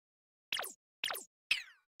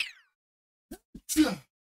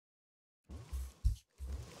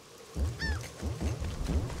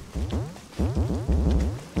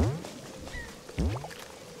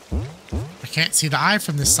 I can't see the eye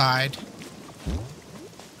from this side.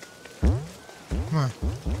 Huh.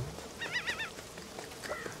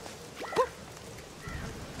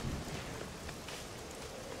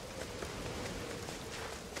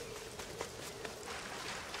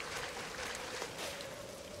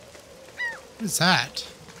 What is that?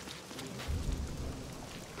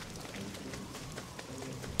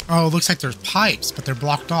 Oh, it looks like there's pipes, but they're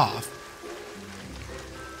blocked off.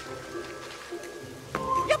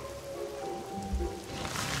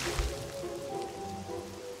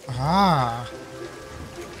 Ah.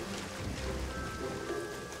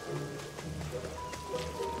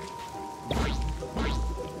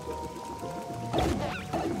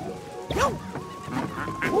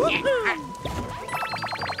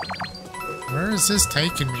 Where is this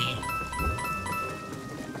taking me?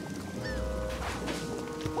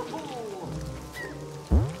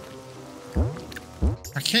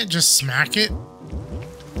 I can't just smack it.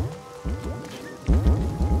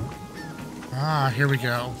 Ah, here we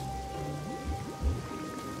go.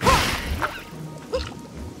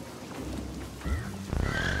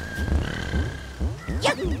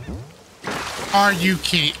 Are you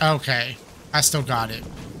kidding? Okay. I still got it.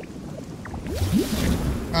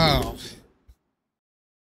 Oh.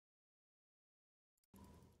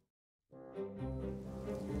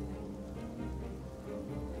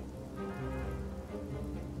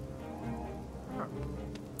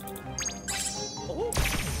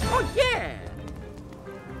 Oh, yeah!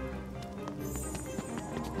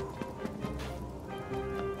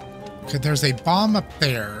 Okay, there's a bomb up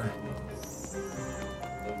there.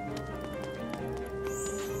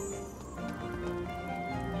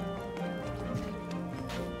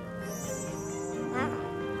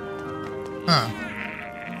 Huh.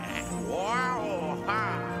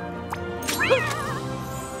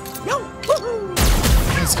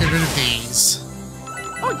 Let's get rid of these.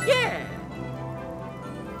 Oh, yeah!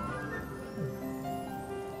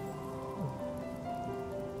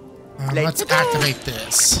 Let's activate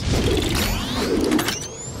this.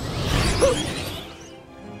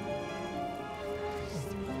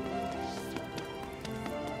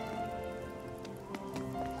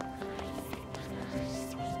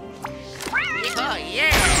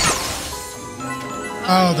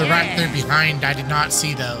 Oh, they're right there behind. I did not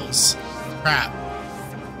see those. Crap.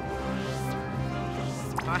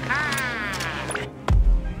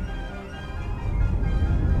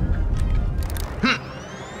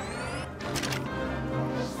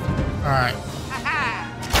 Alright.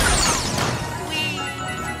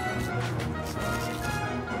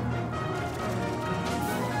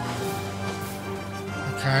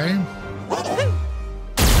 Okay.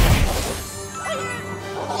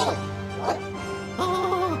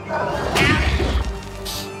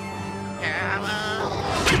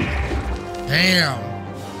 Damn.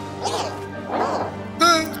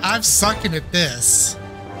 I'm sucking at this.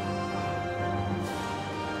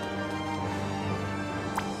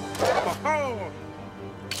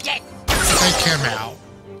 Take him out.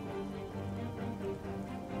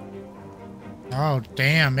 Oh,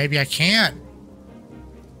 damn. Maybe I can't.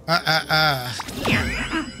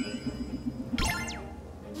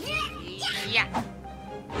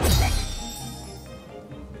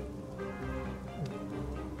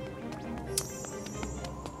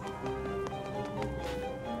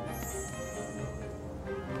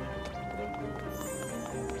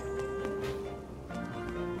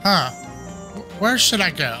 Huh. Where should I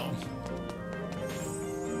go?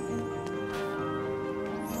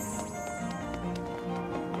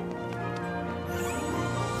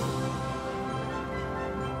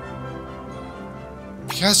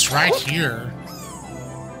 I guess right here.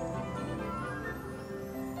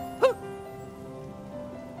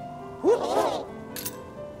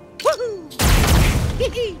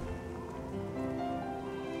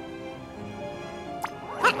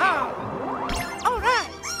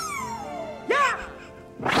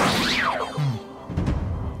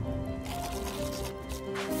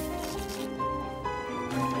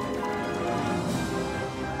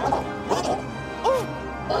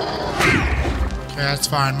 That's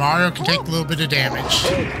fine. Mario can take a little bit of damage.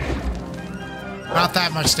 Not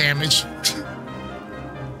that much damage.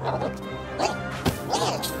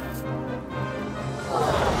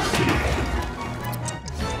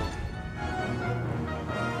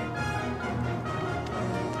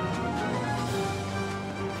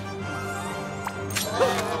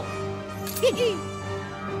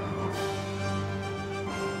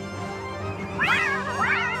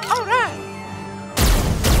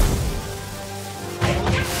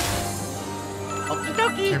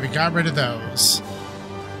 Okay, we got rid of those.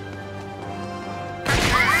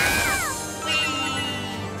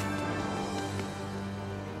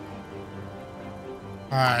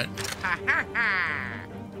 Alright.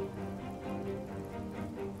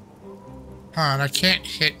 Huh, and I can't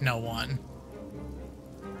hit no one.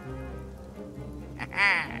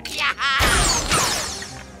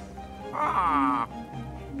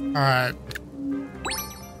 Alright.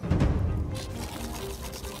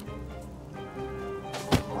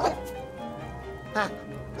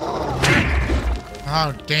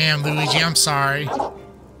 Oh, damn, Luigi, I'm sorry.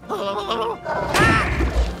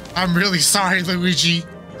 I'm really sorry, Luigi.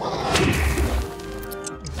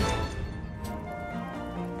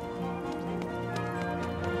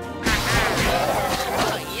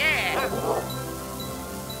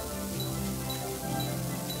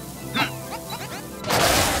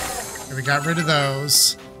 Okay, we got rid of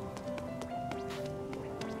those.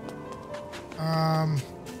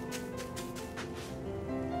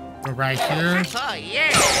 Go right here. Oh,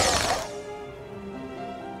 yeah.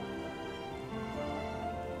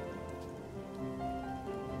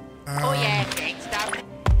 Oh, yeah, thanks, Doc.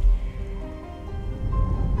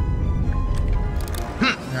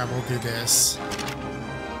 Yeah, we'll do this.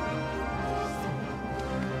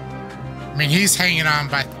 I mean, he's hanging on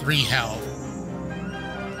by 3 health.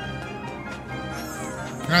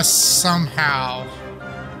 Unless somehow...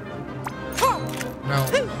 No.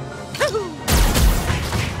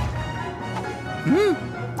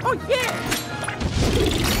 Oh, yeah.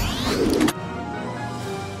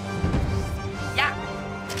 Yeah.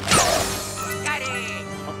 Got it.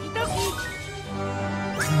 Okie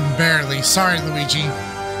dokie. Barely. Sorry, Luigi.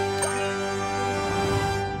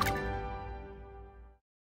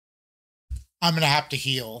 I'm gonna have to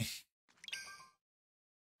heal.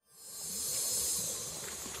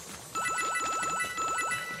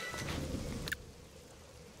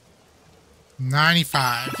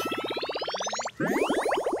 $95.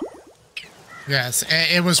 Yes,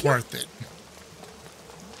 it was worth it.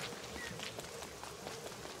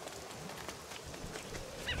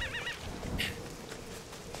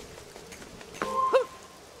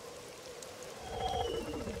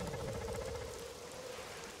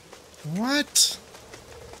 What?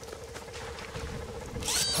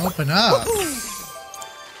 Open up.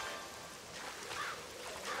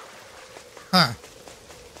 Huh.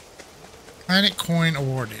 Planet coin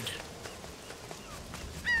awarded.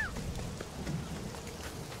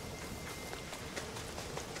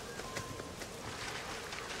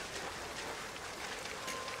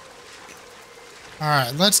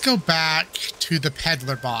 Alright, let's go back to the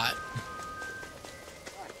peddler bot.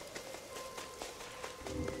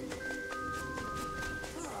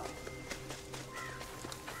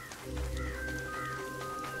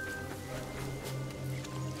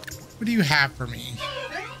 What do you have for me?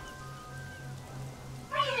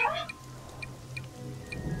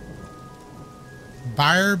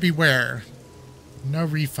 Buyer beware. No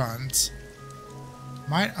refunds.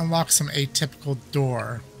 Might unlock some atypical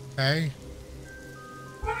door. Okay.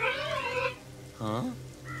 Huh?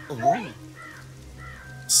 Oh.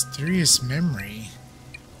 Mysterious memory.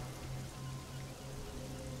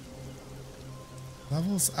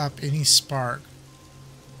 Levels up any spark.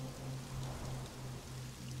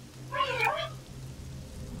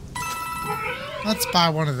 Let's buy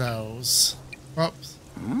one of those. Oops.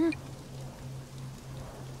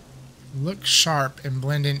 Look sharp and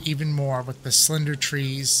blend in even more with the slender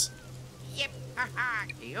trees. Yep. Haha.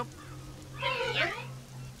 Yep. Yep.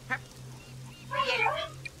 Hup.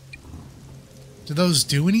 Yep. Do those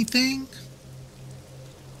do anything?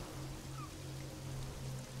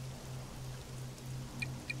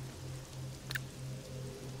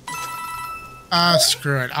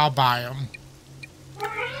 Screw it. I'll buy them.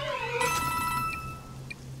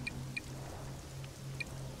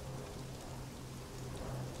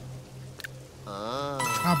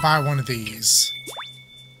 I'll buy one of these.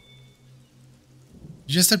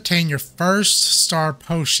 You just obtain your first star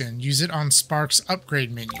potion. Use it on Spark's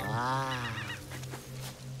upgrade menu.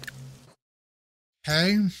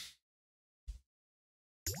 Okay.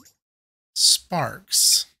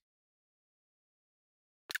 Sparks.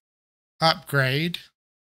 Upgrade.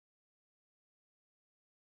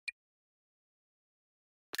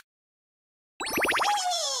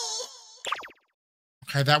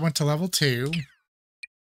 Okay, that went to level 2.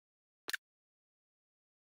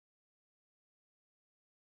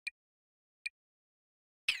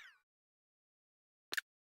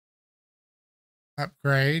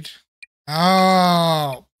 Upgrade.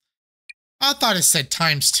 Oh, I thought it said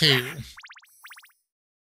 ×2.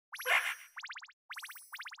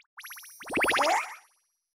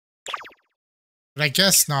 But I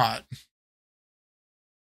guess not.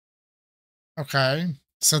 Okay,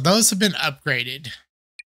 so those have been upgraded.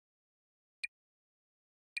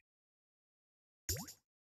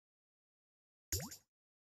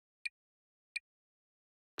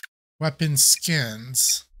 Weapon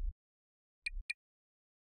skins.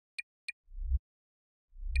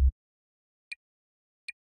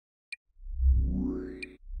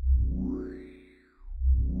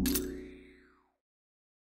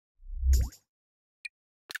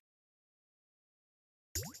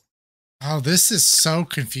 Oh, this is so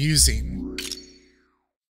confusing.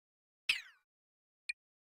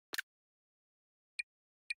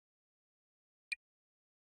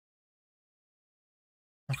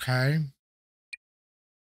 Okay.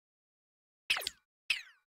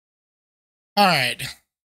 All right.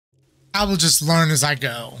 I will just learn as I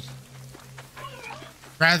go,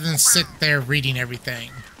 rather than sit there reading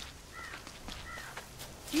everything.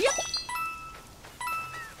 Yep.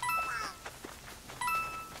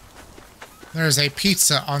 There's a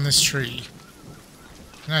pizza on this tree.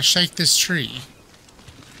 Can I shake this tree?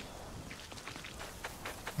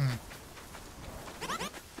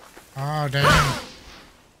 Oh, damn.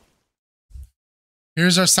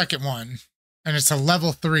 Here's our second one. And it's a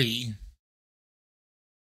level 3.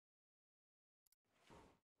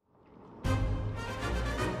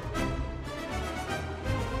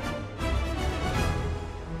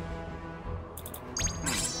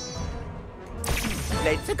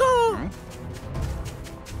 Let's go.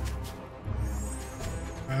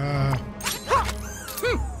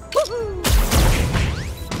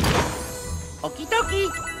 Okie dokie.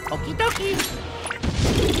 Okie dokie.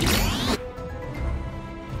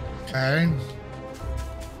 Okay.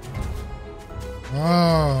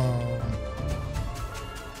 Oh.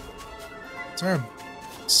 Is there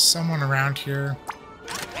someone around here?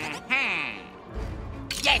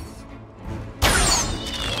 Yes.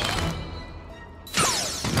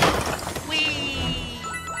 Whee!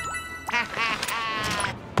 Ha ha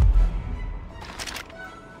ha!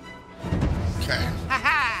 Okay. Ha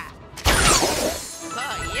ha!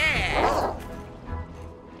 Oh yeah!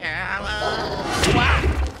 Wow!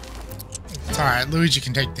 It's alright, Luigi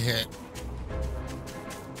can take the hit.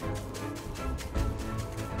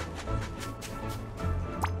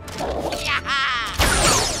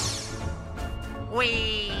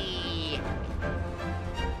 Whee!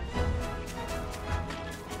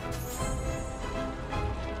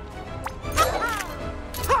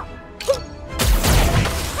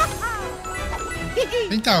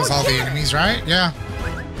 think that was all the enemies, right? Yeah.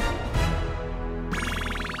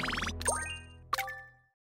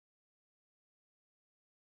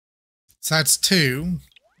 So that's 2.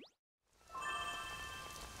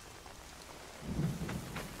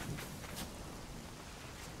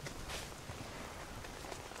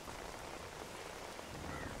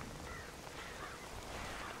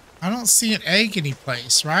 I don't see an egg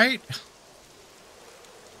anyplace, right?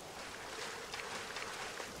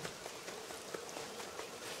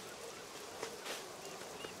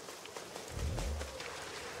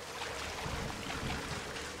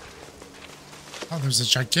 Oh, there's a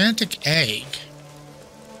gigantic egg.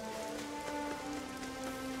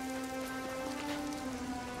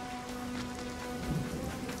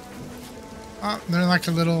 Oh, they're like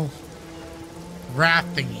a little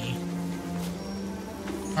raft thingy.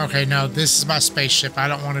 Okay, no, this is my spaceship. I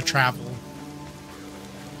don't want to travel.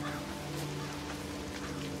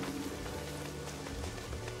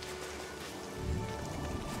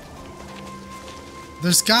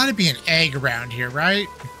 There's got to be an egg around here, right?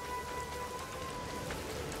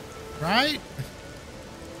 Right?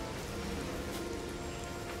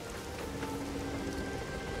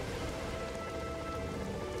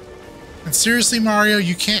 And seriously, Mario,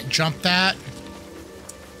 you can't jump that?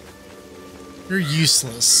 You're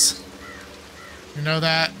useless. You know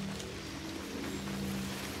that?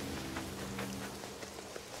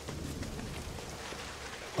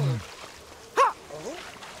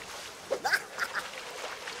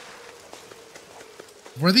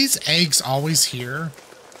 Were these eggs always here?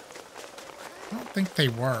 I don't think they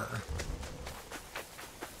were.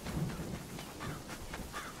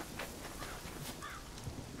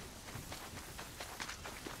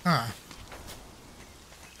 Huh.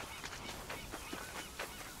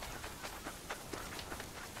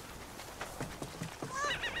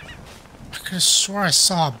 I could have swore I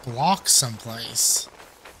saw a block someplace.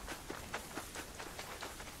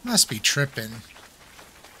 Must be tripping.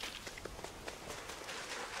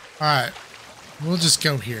 Alright. We'll just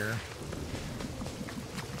go here.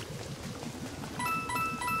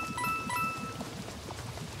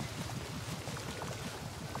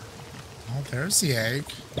 Oh, there's the egg.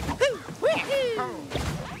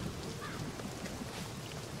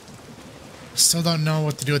 Still don't know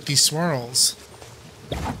what to do with these swirls.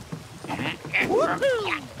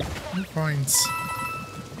 New coins.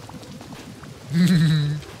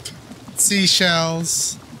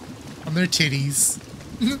 Seashells on their titties.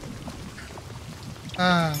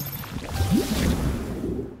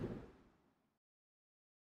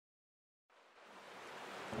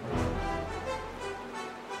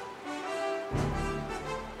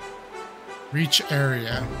 Reach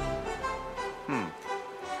area.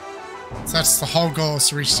 So that's the whole goal, is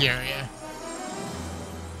to reach the area.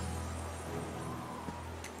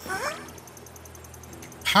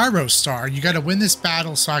 Pyro Star, you gotta win this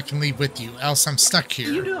battle so I can leave with you, else I'm stuck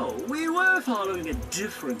here. You know, we were following a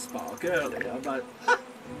different spark earlier, but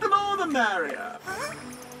the more the merrier.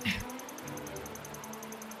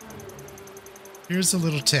 Here's a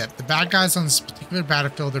little tip. The bad guys on this particular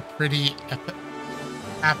battlefield are pretty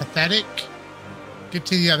apathetic. Get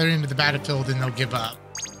to the other end of the battlefield and they'll give up.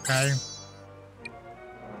 Okay?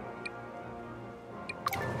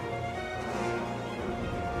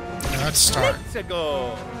 Let's start. Let's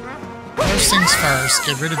go. First things first,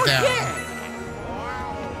 get rid of them.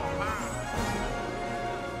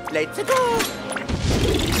 Let's go.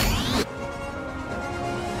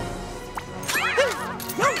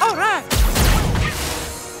 All right.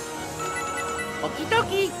 Okie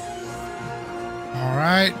dokie. All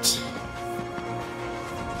right.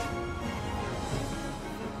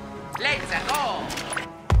 Let's go.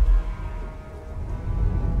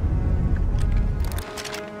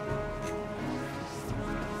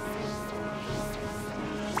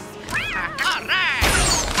 All right.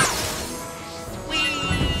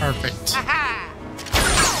 Sweet. Perfect. Aha.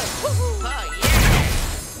 Oh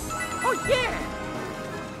yeah. Oh yeah.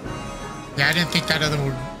 Yeah, I didn't think that other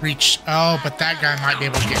would reach. Oh, but that guy might be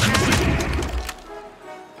able to get it.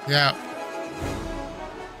 Yeah.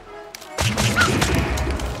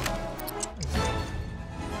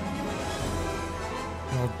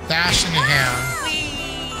 We'll dash into him.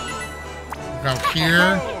 We'll go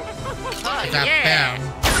here. I got them.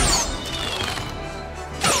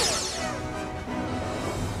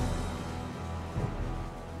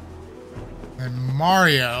 And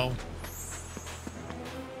Mario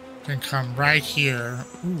can come right here.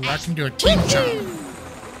 Ooh, I can do a team jump.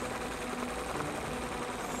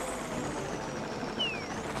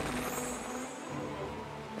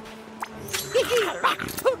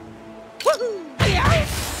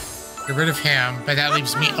 Get rid of him, but that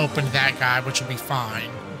leaves me open to that guy, which will be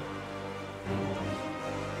fine.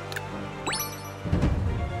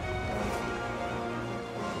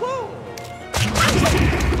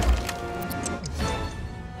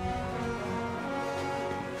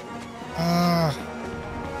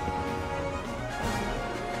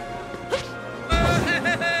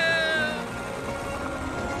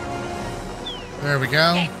 There we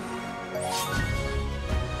go.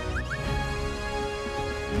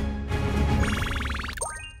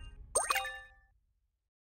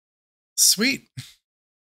 Sweet.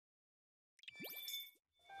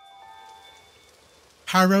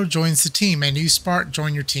 Pyro joins the team. A new spark,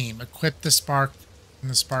 join your team. Equip the spark in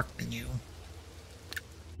the spark menu.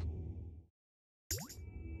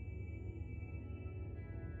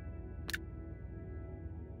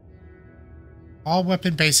 All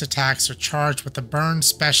weapon-based attacks are charged with a burn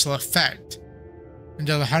special effect and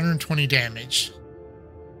deal 120 damage.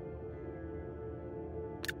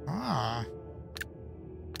 Ah.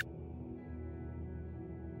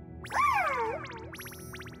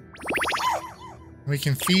 We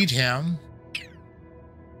can feed him.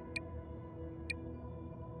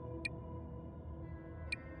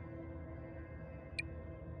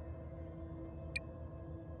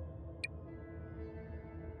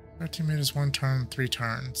 Minutes, 1 turn, 3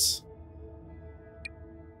 turns.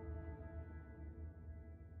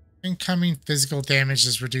 Incoming physical damage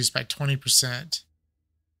is reduced by 20%.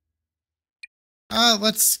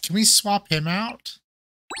 Can we swap him out?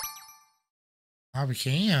 Oh, we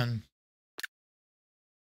can.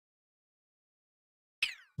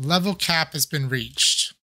 Level cap has been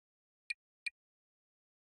reached.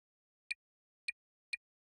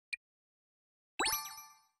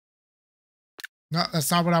 No,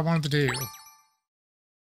 that's not what I wanted to do.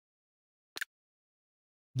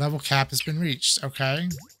 Level cap has been reached. Okay.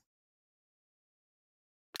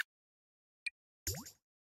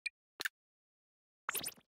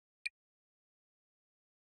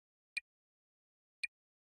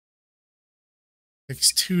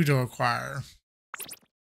 Takes 2 to acquire.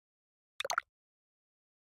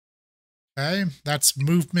 Okay, that's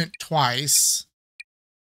movement twice.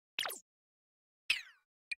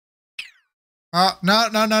 No,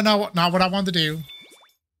 not what I wanted to do.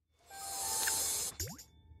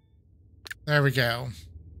 There we go.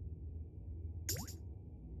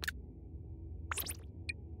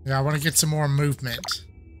 Yeah, I want to get some more movement.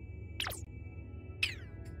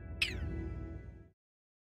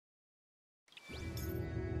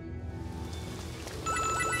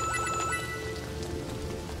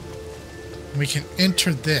 We can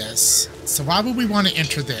enter this. So why would we want to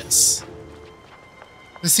enter this?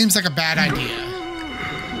 This seems like a bad idea.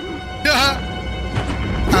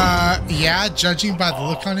 Yeah, judging by the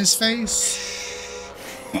look on his face.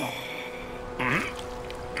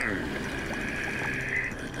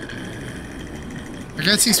 I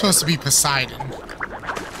guess he's supposed to be Poseidon.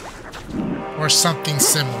 Or something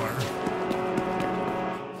similar.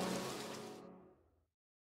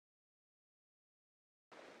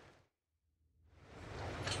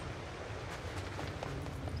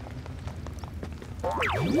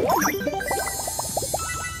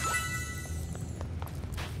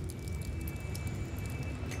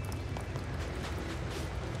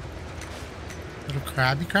 Little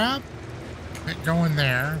crabby crab? Go in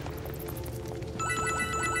there.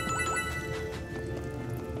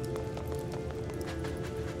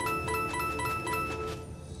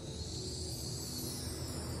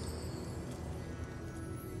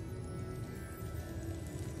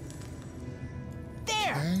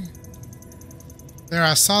 Okay. There,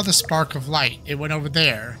 I saw the spark of light. It went over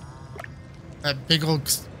there. That big old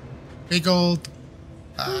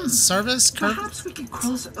service curve. Perhaps we could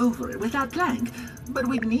cross over it with that plank, but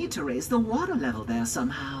we'd need to raise the water level there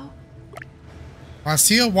somehow. I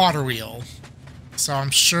see a water wheel, so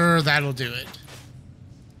I'm sure that'll do it.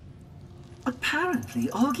 Apparently,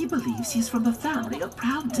 Augie believes he's from the family of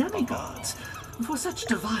proud demigods. For such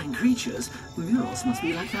divine creatures, murals must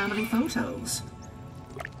be like family photos.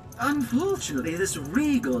 Unfortunately, this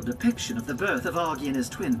regal depiction of the birth of Augie and his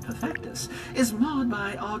twin Perfectus is marred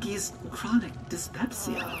by Augie's chronic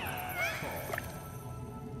dyspepsia.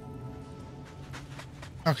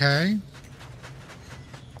 Okay.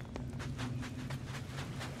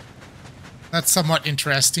 That's somewhat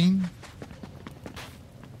interesting.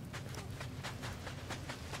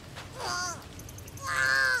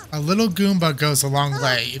 A little Goomba goes a long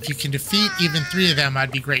way. If you can defeat even 3 of them,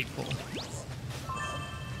 I'd be grateful.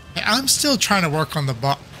 Hey, I'm still trying to work on the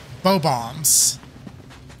bow bombs.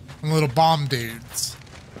 And little bomb dudes.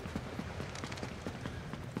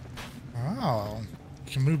 Oh.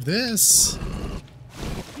 You can move this.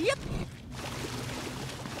 Yep.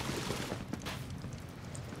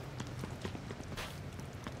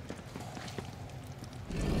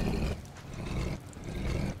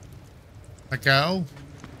 not go?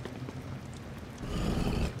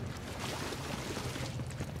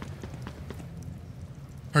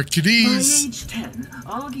 By Hercules. age 10,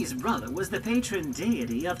 Augie's brother was the patron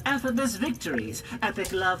deity of effortless victories,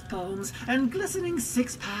 epic love poems, and glistening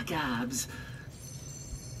six-pack abs.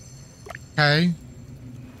 Okay.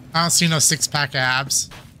 I don't see no six-pack abs.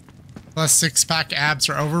 Plus six-pack abs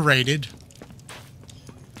are overrated.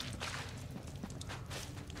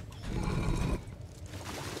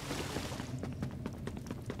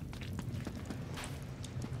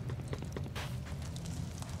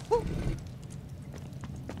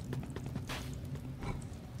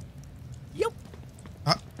 Yup.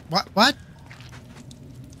 What?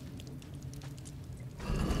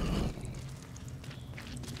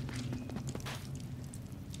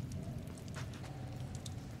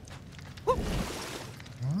 Oh.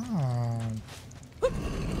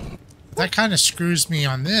 That kind of screws me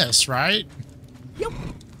on this, right? Yup.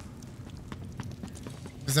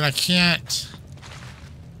 Because then I can't...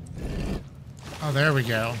 Oh, there we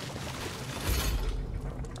go.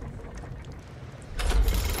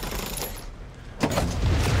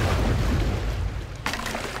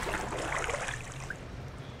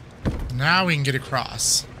 Now we can get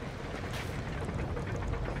across.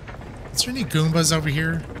 Is there any Goombas over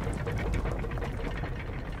here?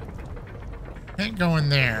 Can't go in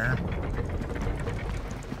there.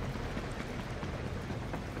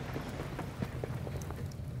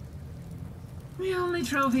 The only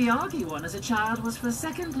trophy Augie won as a child was for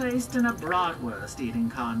second place in a bratwurst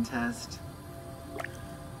eating contest.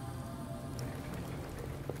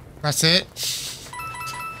 That's it?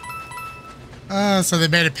 So they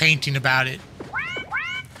made a painting about it.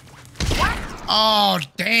 Oh,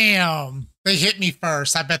 damn. They hit me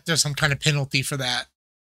first. I bet there's some kind of penalty for that.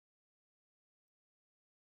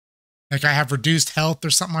 Like I have reduced health or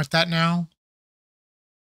something like that now.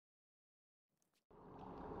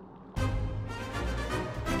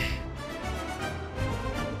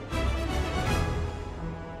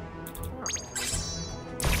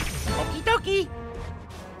 Okie dokie.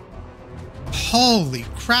 Holy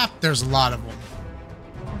crap, there's a lot of them.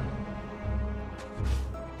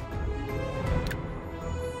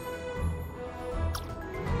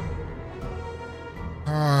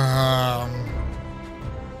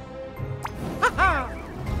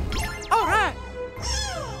 All right.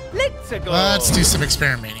 Let's go. Let's do some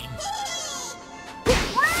experimenting.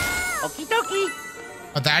 Okie dokie.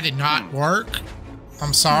 Oh, that did not work.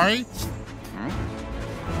 I'm sorry.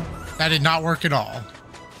 That did not work at all.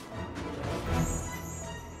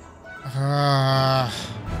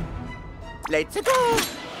 Let's go.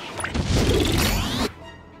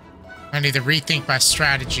 I need to rethink my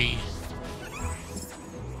strategy.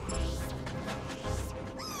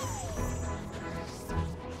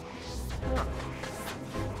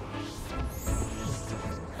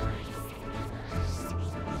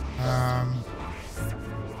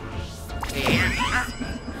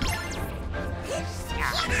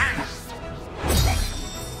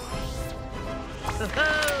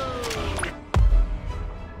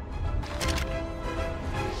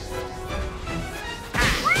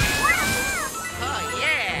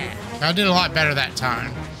 I did a lot better that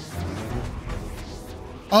time.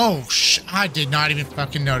 Oh, I did not even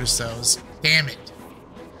fucking notice those. Damn it.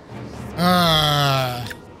 All right.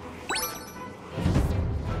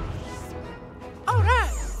 Oh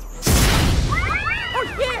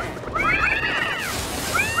yeah.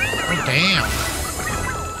 Oh, damn.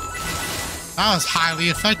 That was highly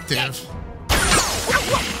effective.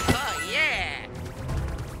 Oh, yeah.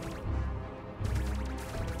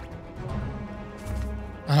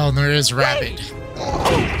 Oh, and there is Rabbid.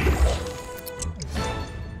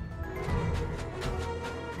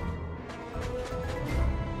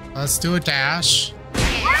 Let's do a dash.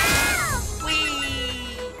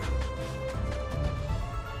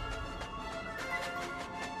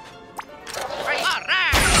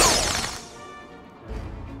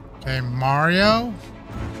 Okay, Mario.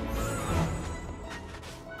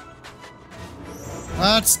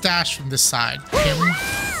 Let's dash from this side. Can we?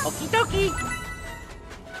 Okie dokie.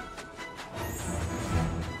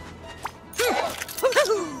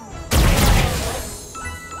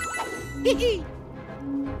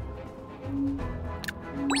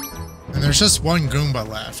 And there's just one Goomba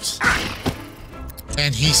left.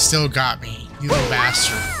 And he still got me, you little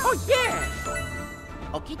bastard. Oh yeah.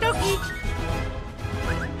 Okie dokie.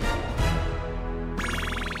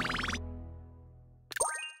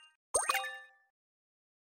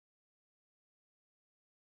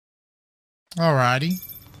 Alrighty.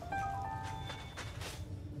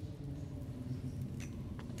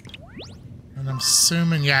 And I'm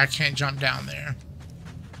assuming, yeah, I can't jump down there.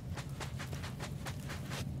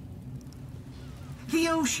 The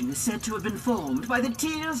ocean is said to have been formed by the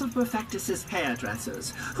tears of Perfectus's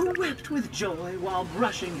hairdressers, who wept with joy while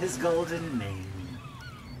brushing his golden mane.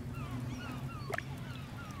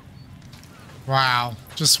 Wow.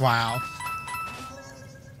 Just wow.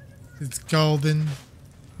 It's golden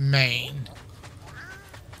mane.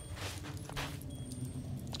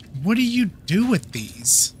 What do you do with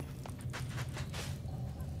these?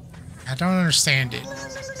 I don't understand it.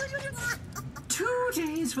 2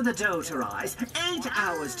 days for the dough to rise, 8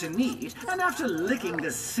 hours to knead, and after licking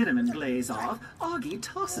the cinnamon glaze off, Augie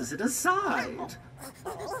tosses it aside.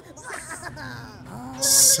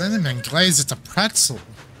 Cinnamon glaze, it's a pretzel.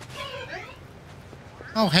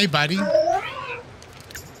 Oh, hey, buddy.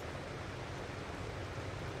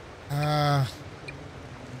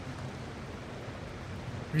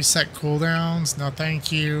 Reset cooldowns? No,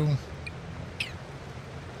 thank you.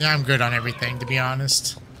 Yeah, I'm good on everything, to be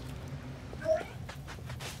honest.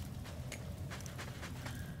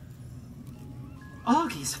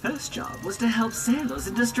 Augie's first job was to help sailors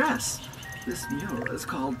in distress. This mural is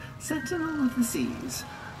called Sentinel of the Seas.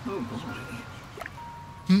 Oh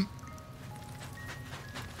boy.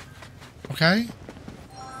 Okay.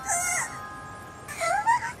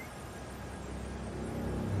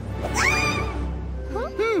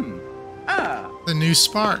 The new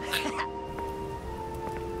spark.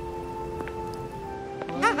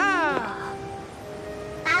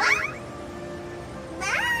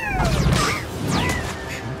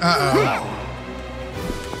 Uh-oh.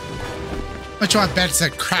 Which one I bet it's a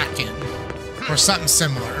Kraken. Or something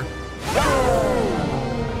similar.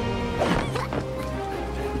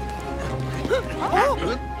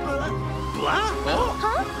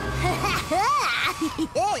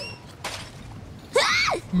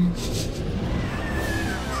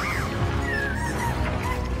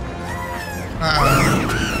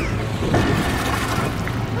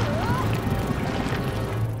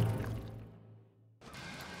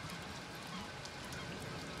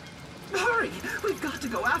 Hurry! We've got to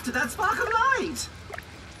go after that spark of light!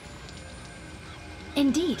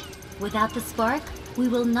 Indeed. Without the spark, we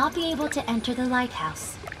will not be able to enter the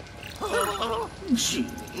lighthouse.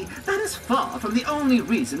 Genie, that is far from the only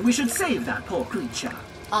reason we should save that poor creature.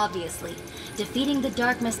 Obviously, defeating the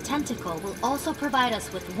Dark Mist tentacle will also provide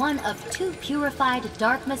us with one of 2 purified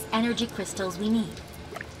Dark Mist energy crystals we need.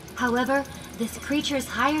 However, this creature's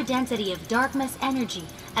higher density of Dark Mist energy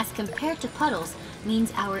as compared to Puddles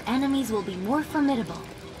means our enemies will be more formidable.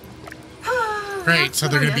 Great, so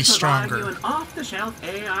they're going to be stronger. You an off-the-shelf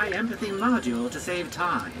AI empathy module to save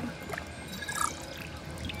time.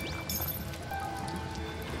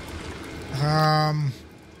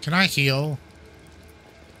 Can I heal?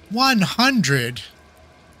 100.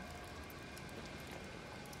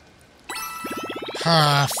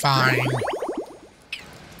 Fine.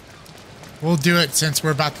 We'll do it since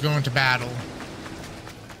we're about to go into battle.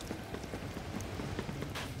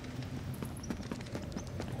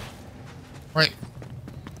 Wait.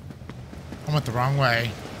 I went the wrong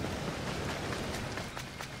way.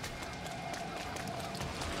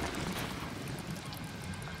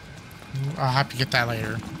 I'll have to get that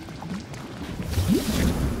later.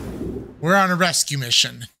 We're on a rescue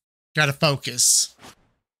mission. Gotta focus.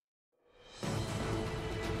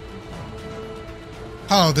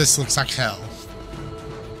 Oh, this looks like hell.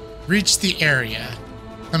 Reach the area.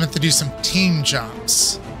 I'm going to do some team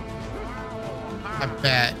jumps. I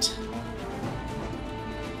bet.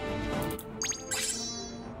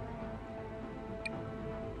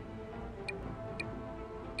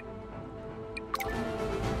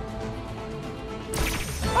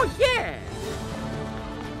 Oh, yeah!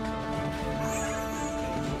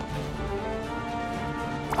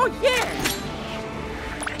 Oh, yeah!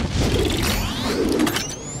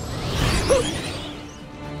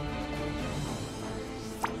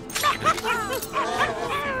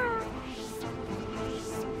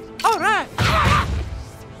 All right!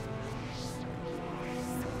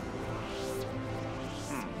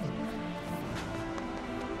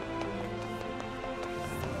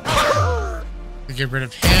 We get rid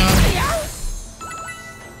of him.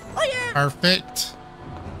 Oh, yeah! Perfect.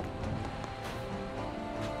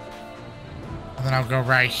 And then I'll go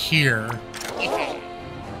right here.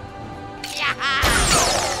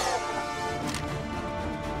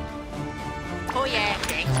 Oh yeah.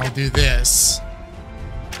 And I'll do this.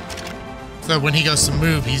 So when he goes to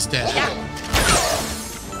move, he's dead. Yeah.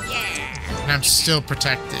 And I'm still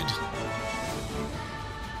protected.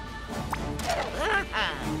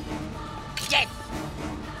 Yes.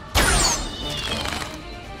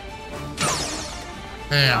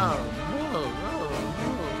 Bam.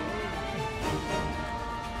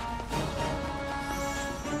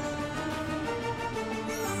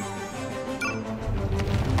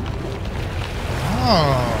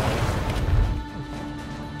 Oh.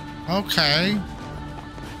 Okay.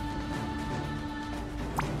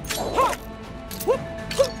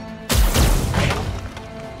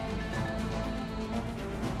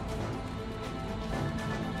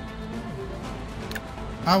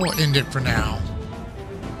 I will end it for now.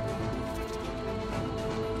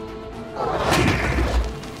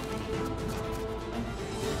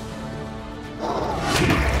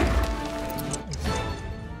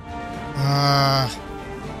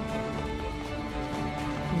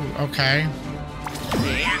 Ooh, okay.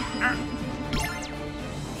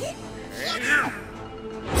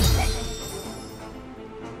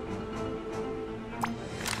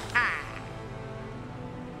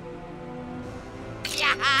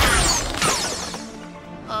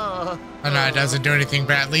 Oh no, it doesn't do anything,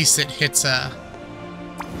 but at least it hits a...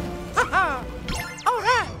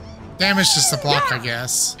 Damages the block, I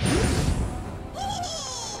guess.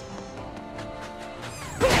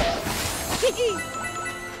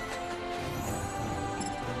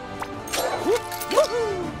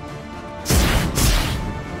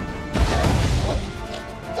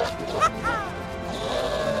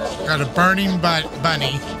 Got a burning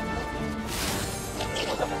bunny.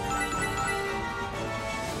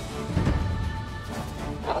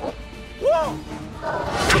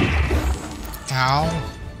 Ow.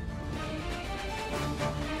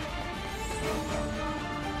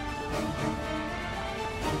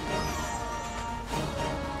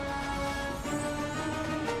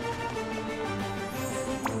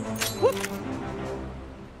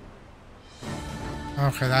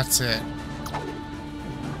 Okay, that's it.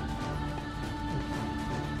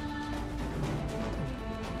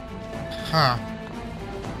 Huh.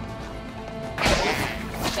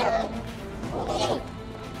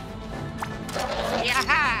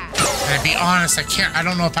 And to be honest, I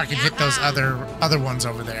don't know if I can hit those other ones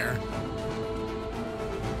over there.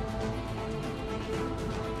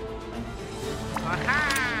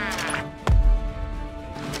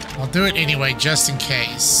 I'll do it anyway, just in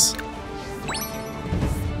case.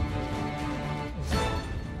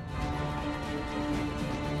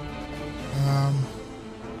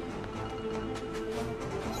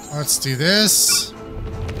 Let's do this.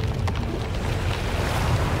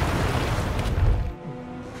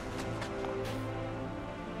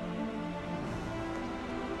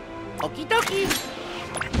 Okie dokie.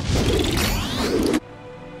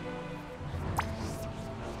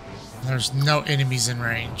 There's no enemies in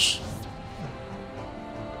range.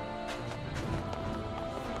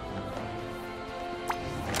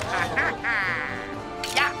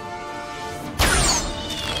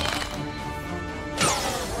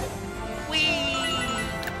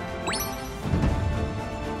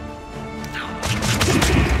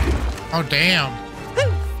 Oh, damn.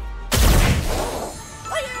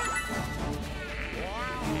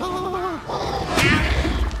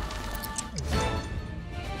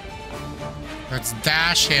 Let's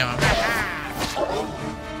dash him.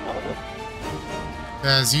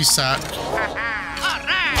 Because you suck.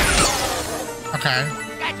 Okay.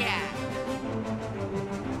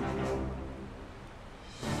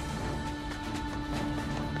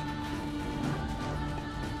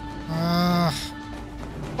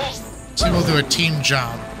 So we'll do a team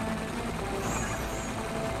jump.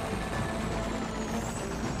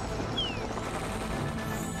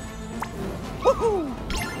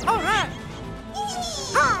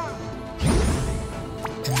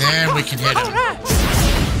 And then we can hit him.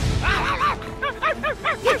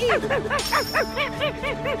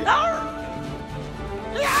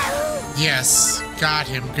 Yes, got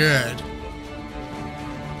him good.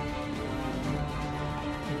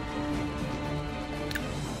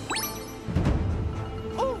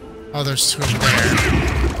 Oh, there's two of them there.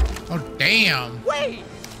 Oh, damn.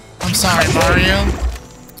 I'm sorry, Mario.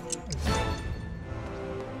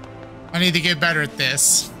 I need to get better at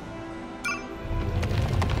this.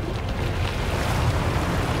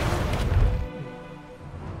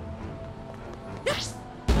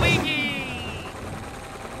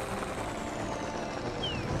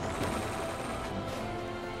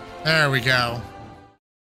 There we go.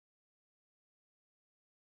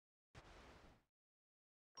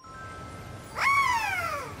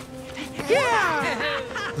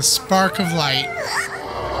 The spark of light.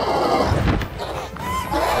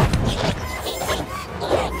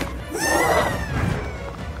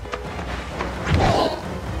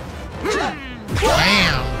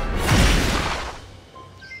 Bam!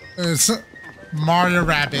 It's Mario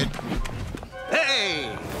Rabbid.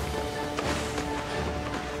 Hey!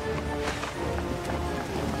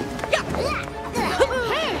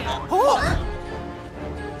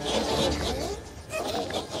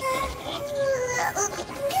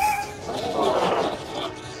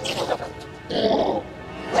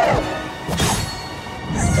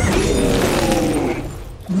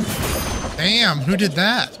 Damn, who did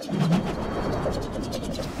that?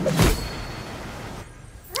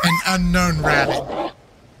 An unknown rabbit.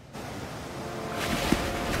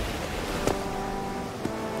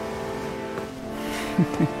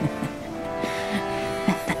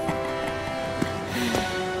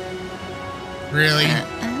 Really?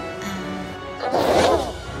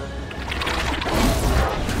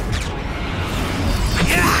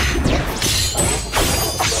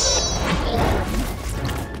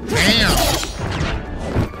 Damn.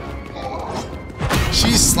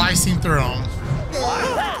 She's slicing through them.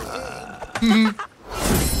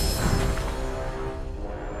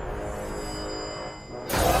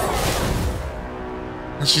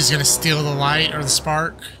 And she's gonna steal the light or the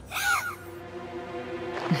spark.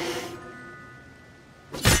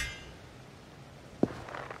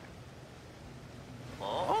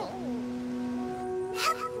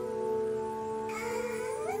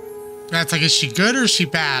 That's like, is she good or is she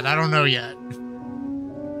bad? I don't know yet.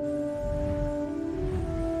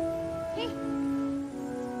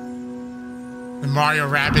 The Mario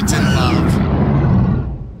Rabbids in love.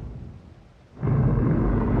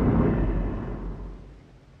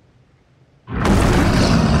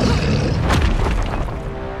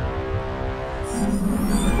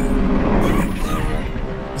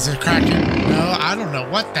 Is it cracking? No, I don't know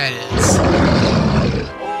what that is.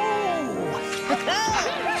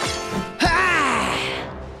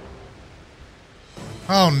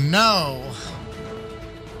 Oh no!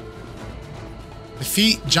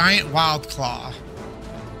 Defeat Giant Wild Claw.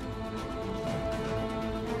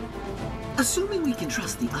 Assuming we can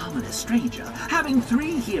trust the ominous stranger, having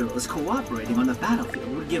 3 heroes cooperating on the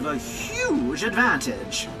battlefield would give a huge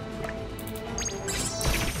advantage.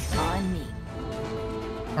 On me.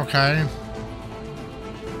 Okay.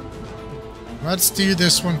 Let's do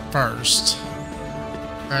this one first.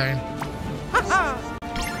 Okay.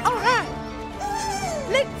 Alright!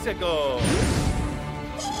 Let's go!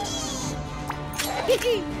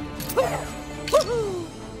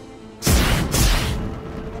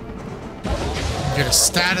 Get a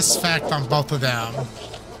status effect on both of them.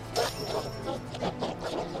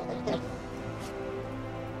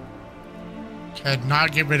 Okay,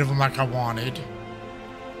 not get rid of them like I wanted.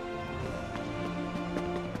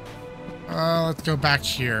 Let's go back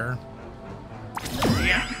here.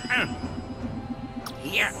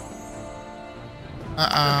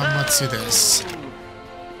 Let's do this.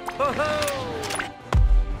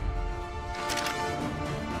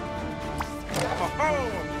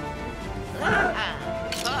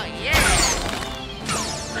 Oh yeah!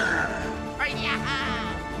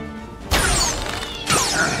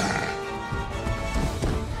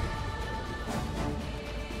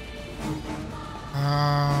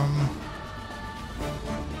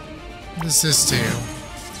 What does this do?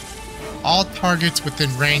 All targets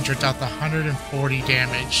within range are dealt 140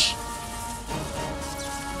 damage.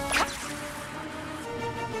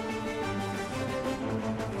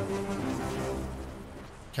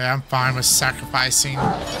 Okay, I'm fine with sacrificing.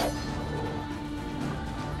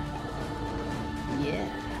 Yeah.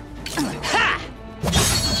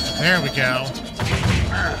 There we go.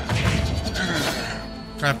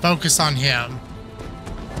 Gotta focus on him.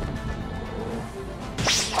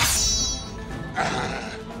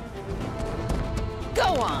 Go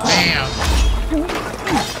on. Damn.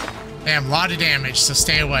 Damn, a lot of damage, so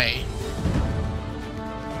stay away.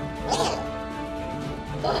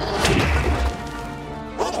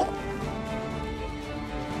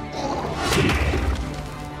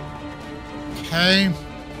 Okay.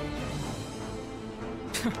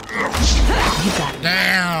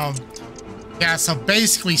 Damn. Yeah, so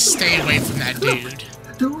basically stay away from that dude.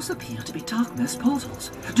 Those appear to be darkness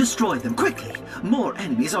portals. Destroy them quickly. More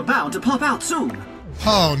enemies are bound to pop out soon.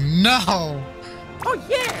 Oh no. Oh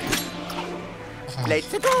yeah!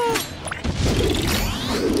 Let's go!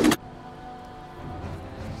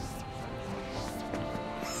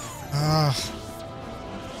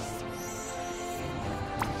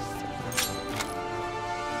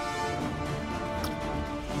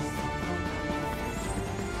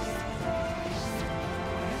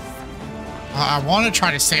 I want to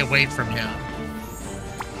try to stay away from him.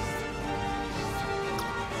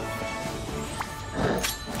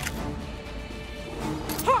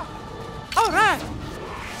 All right!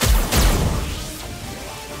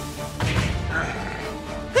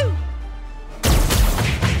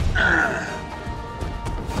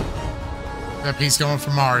 Yep, he's going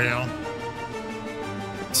for Mario.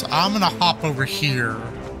 So I'm gonna hop over here.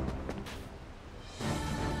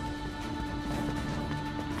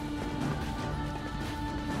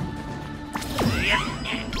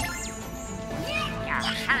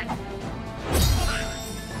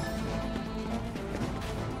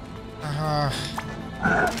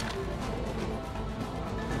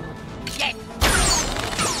 Yes.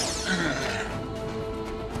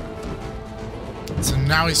 So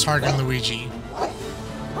now he's targeting Luigi.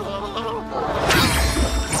 Oh,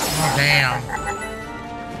 damn.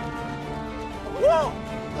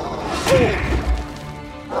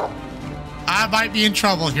 I might be in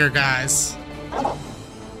trouble here, guys.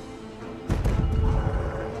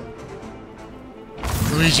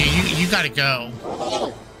 Luigi, you gotta go.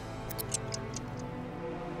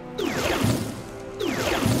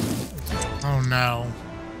 Oh no.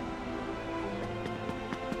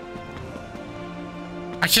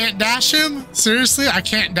 I can't dash him? Seriously? I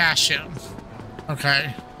can't dash him.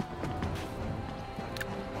 Okay.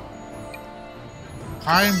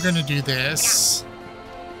 I am gonna do this.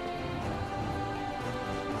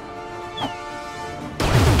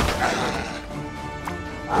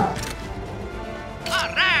 All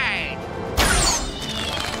right.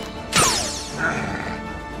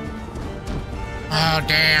 Oh,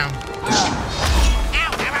 damn.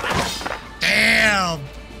 Damn.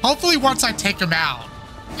 Hopefully once I take him out,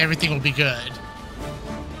 everything will be good.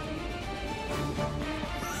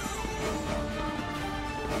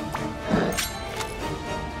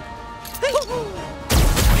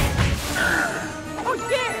 Oh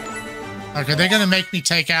yeah. Okay, they're gonna make me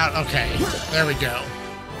take out. Okay, there we go.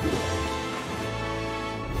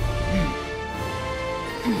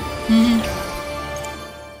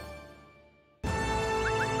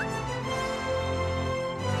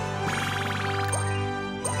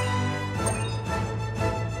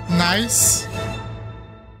 Nice.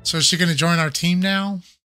 So is she gonna join our team now?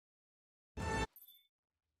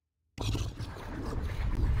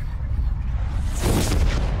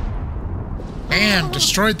 Bam!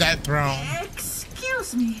 Destroyed that throne.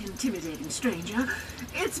 Excuse me, intimidating stranger.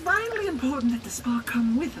 It's vitally important that the spark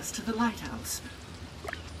come with us to the lighthouse.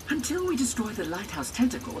 Until we destroy the lighthouse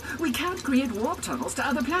tentacle, we can't create warp tunnels to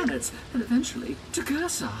other planets, and eventually to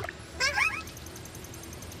Cursor.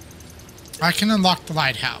 I can unlock the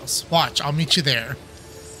lighthouse. Watch, I'll meet you there.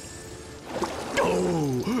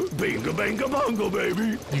 Oh, bingo, bango, bongo,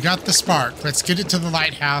 baby. You got the spark. Let's get it to the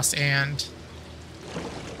lighthouse and...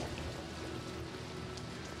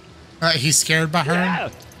 he's scared by her? Yeah.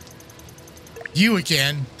 You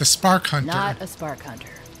again, the spark hunter. Not a spark hunter.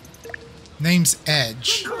 Name's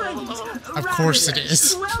Edge. Great! Of course it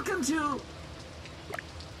is. Welcome to...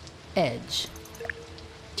 Edge.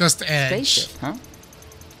 Just Edge. Spaceship, huh?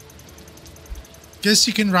 Guess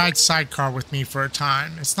you can ride sidecar with me for a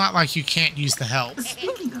time. It's not like you can't use the help.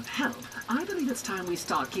 Speaking of help, I believe it's time we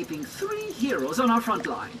start keeping 3 heroes on our front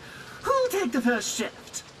line. Who'll take the first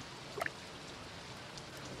shift?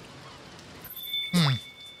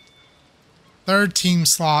 Third team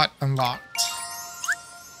slot unlocked.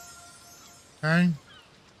 Okay.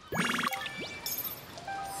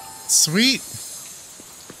 Sweet.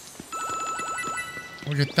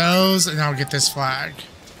 We'll get those, and I'll get this flag.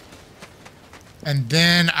 And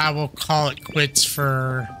then I will call it quits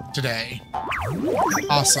for today.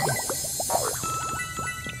 Awesome.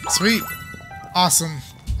 Sweet. Awesome.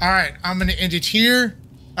 All right, I'm going to end it here.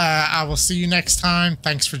 I will see you next time.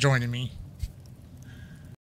 Thanks for joining me.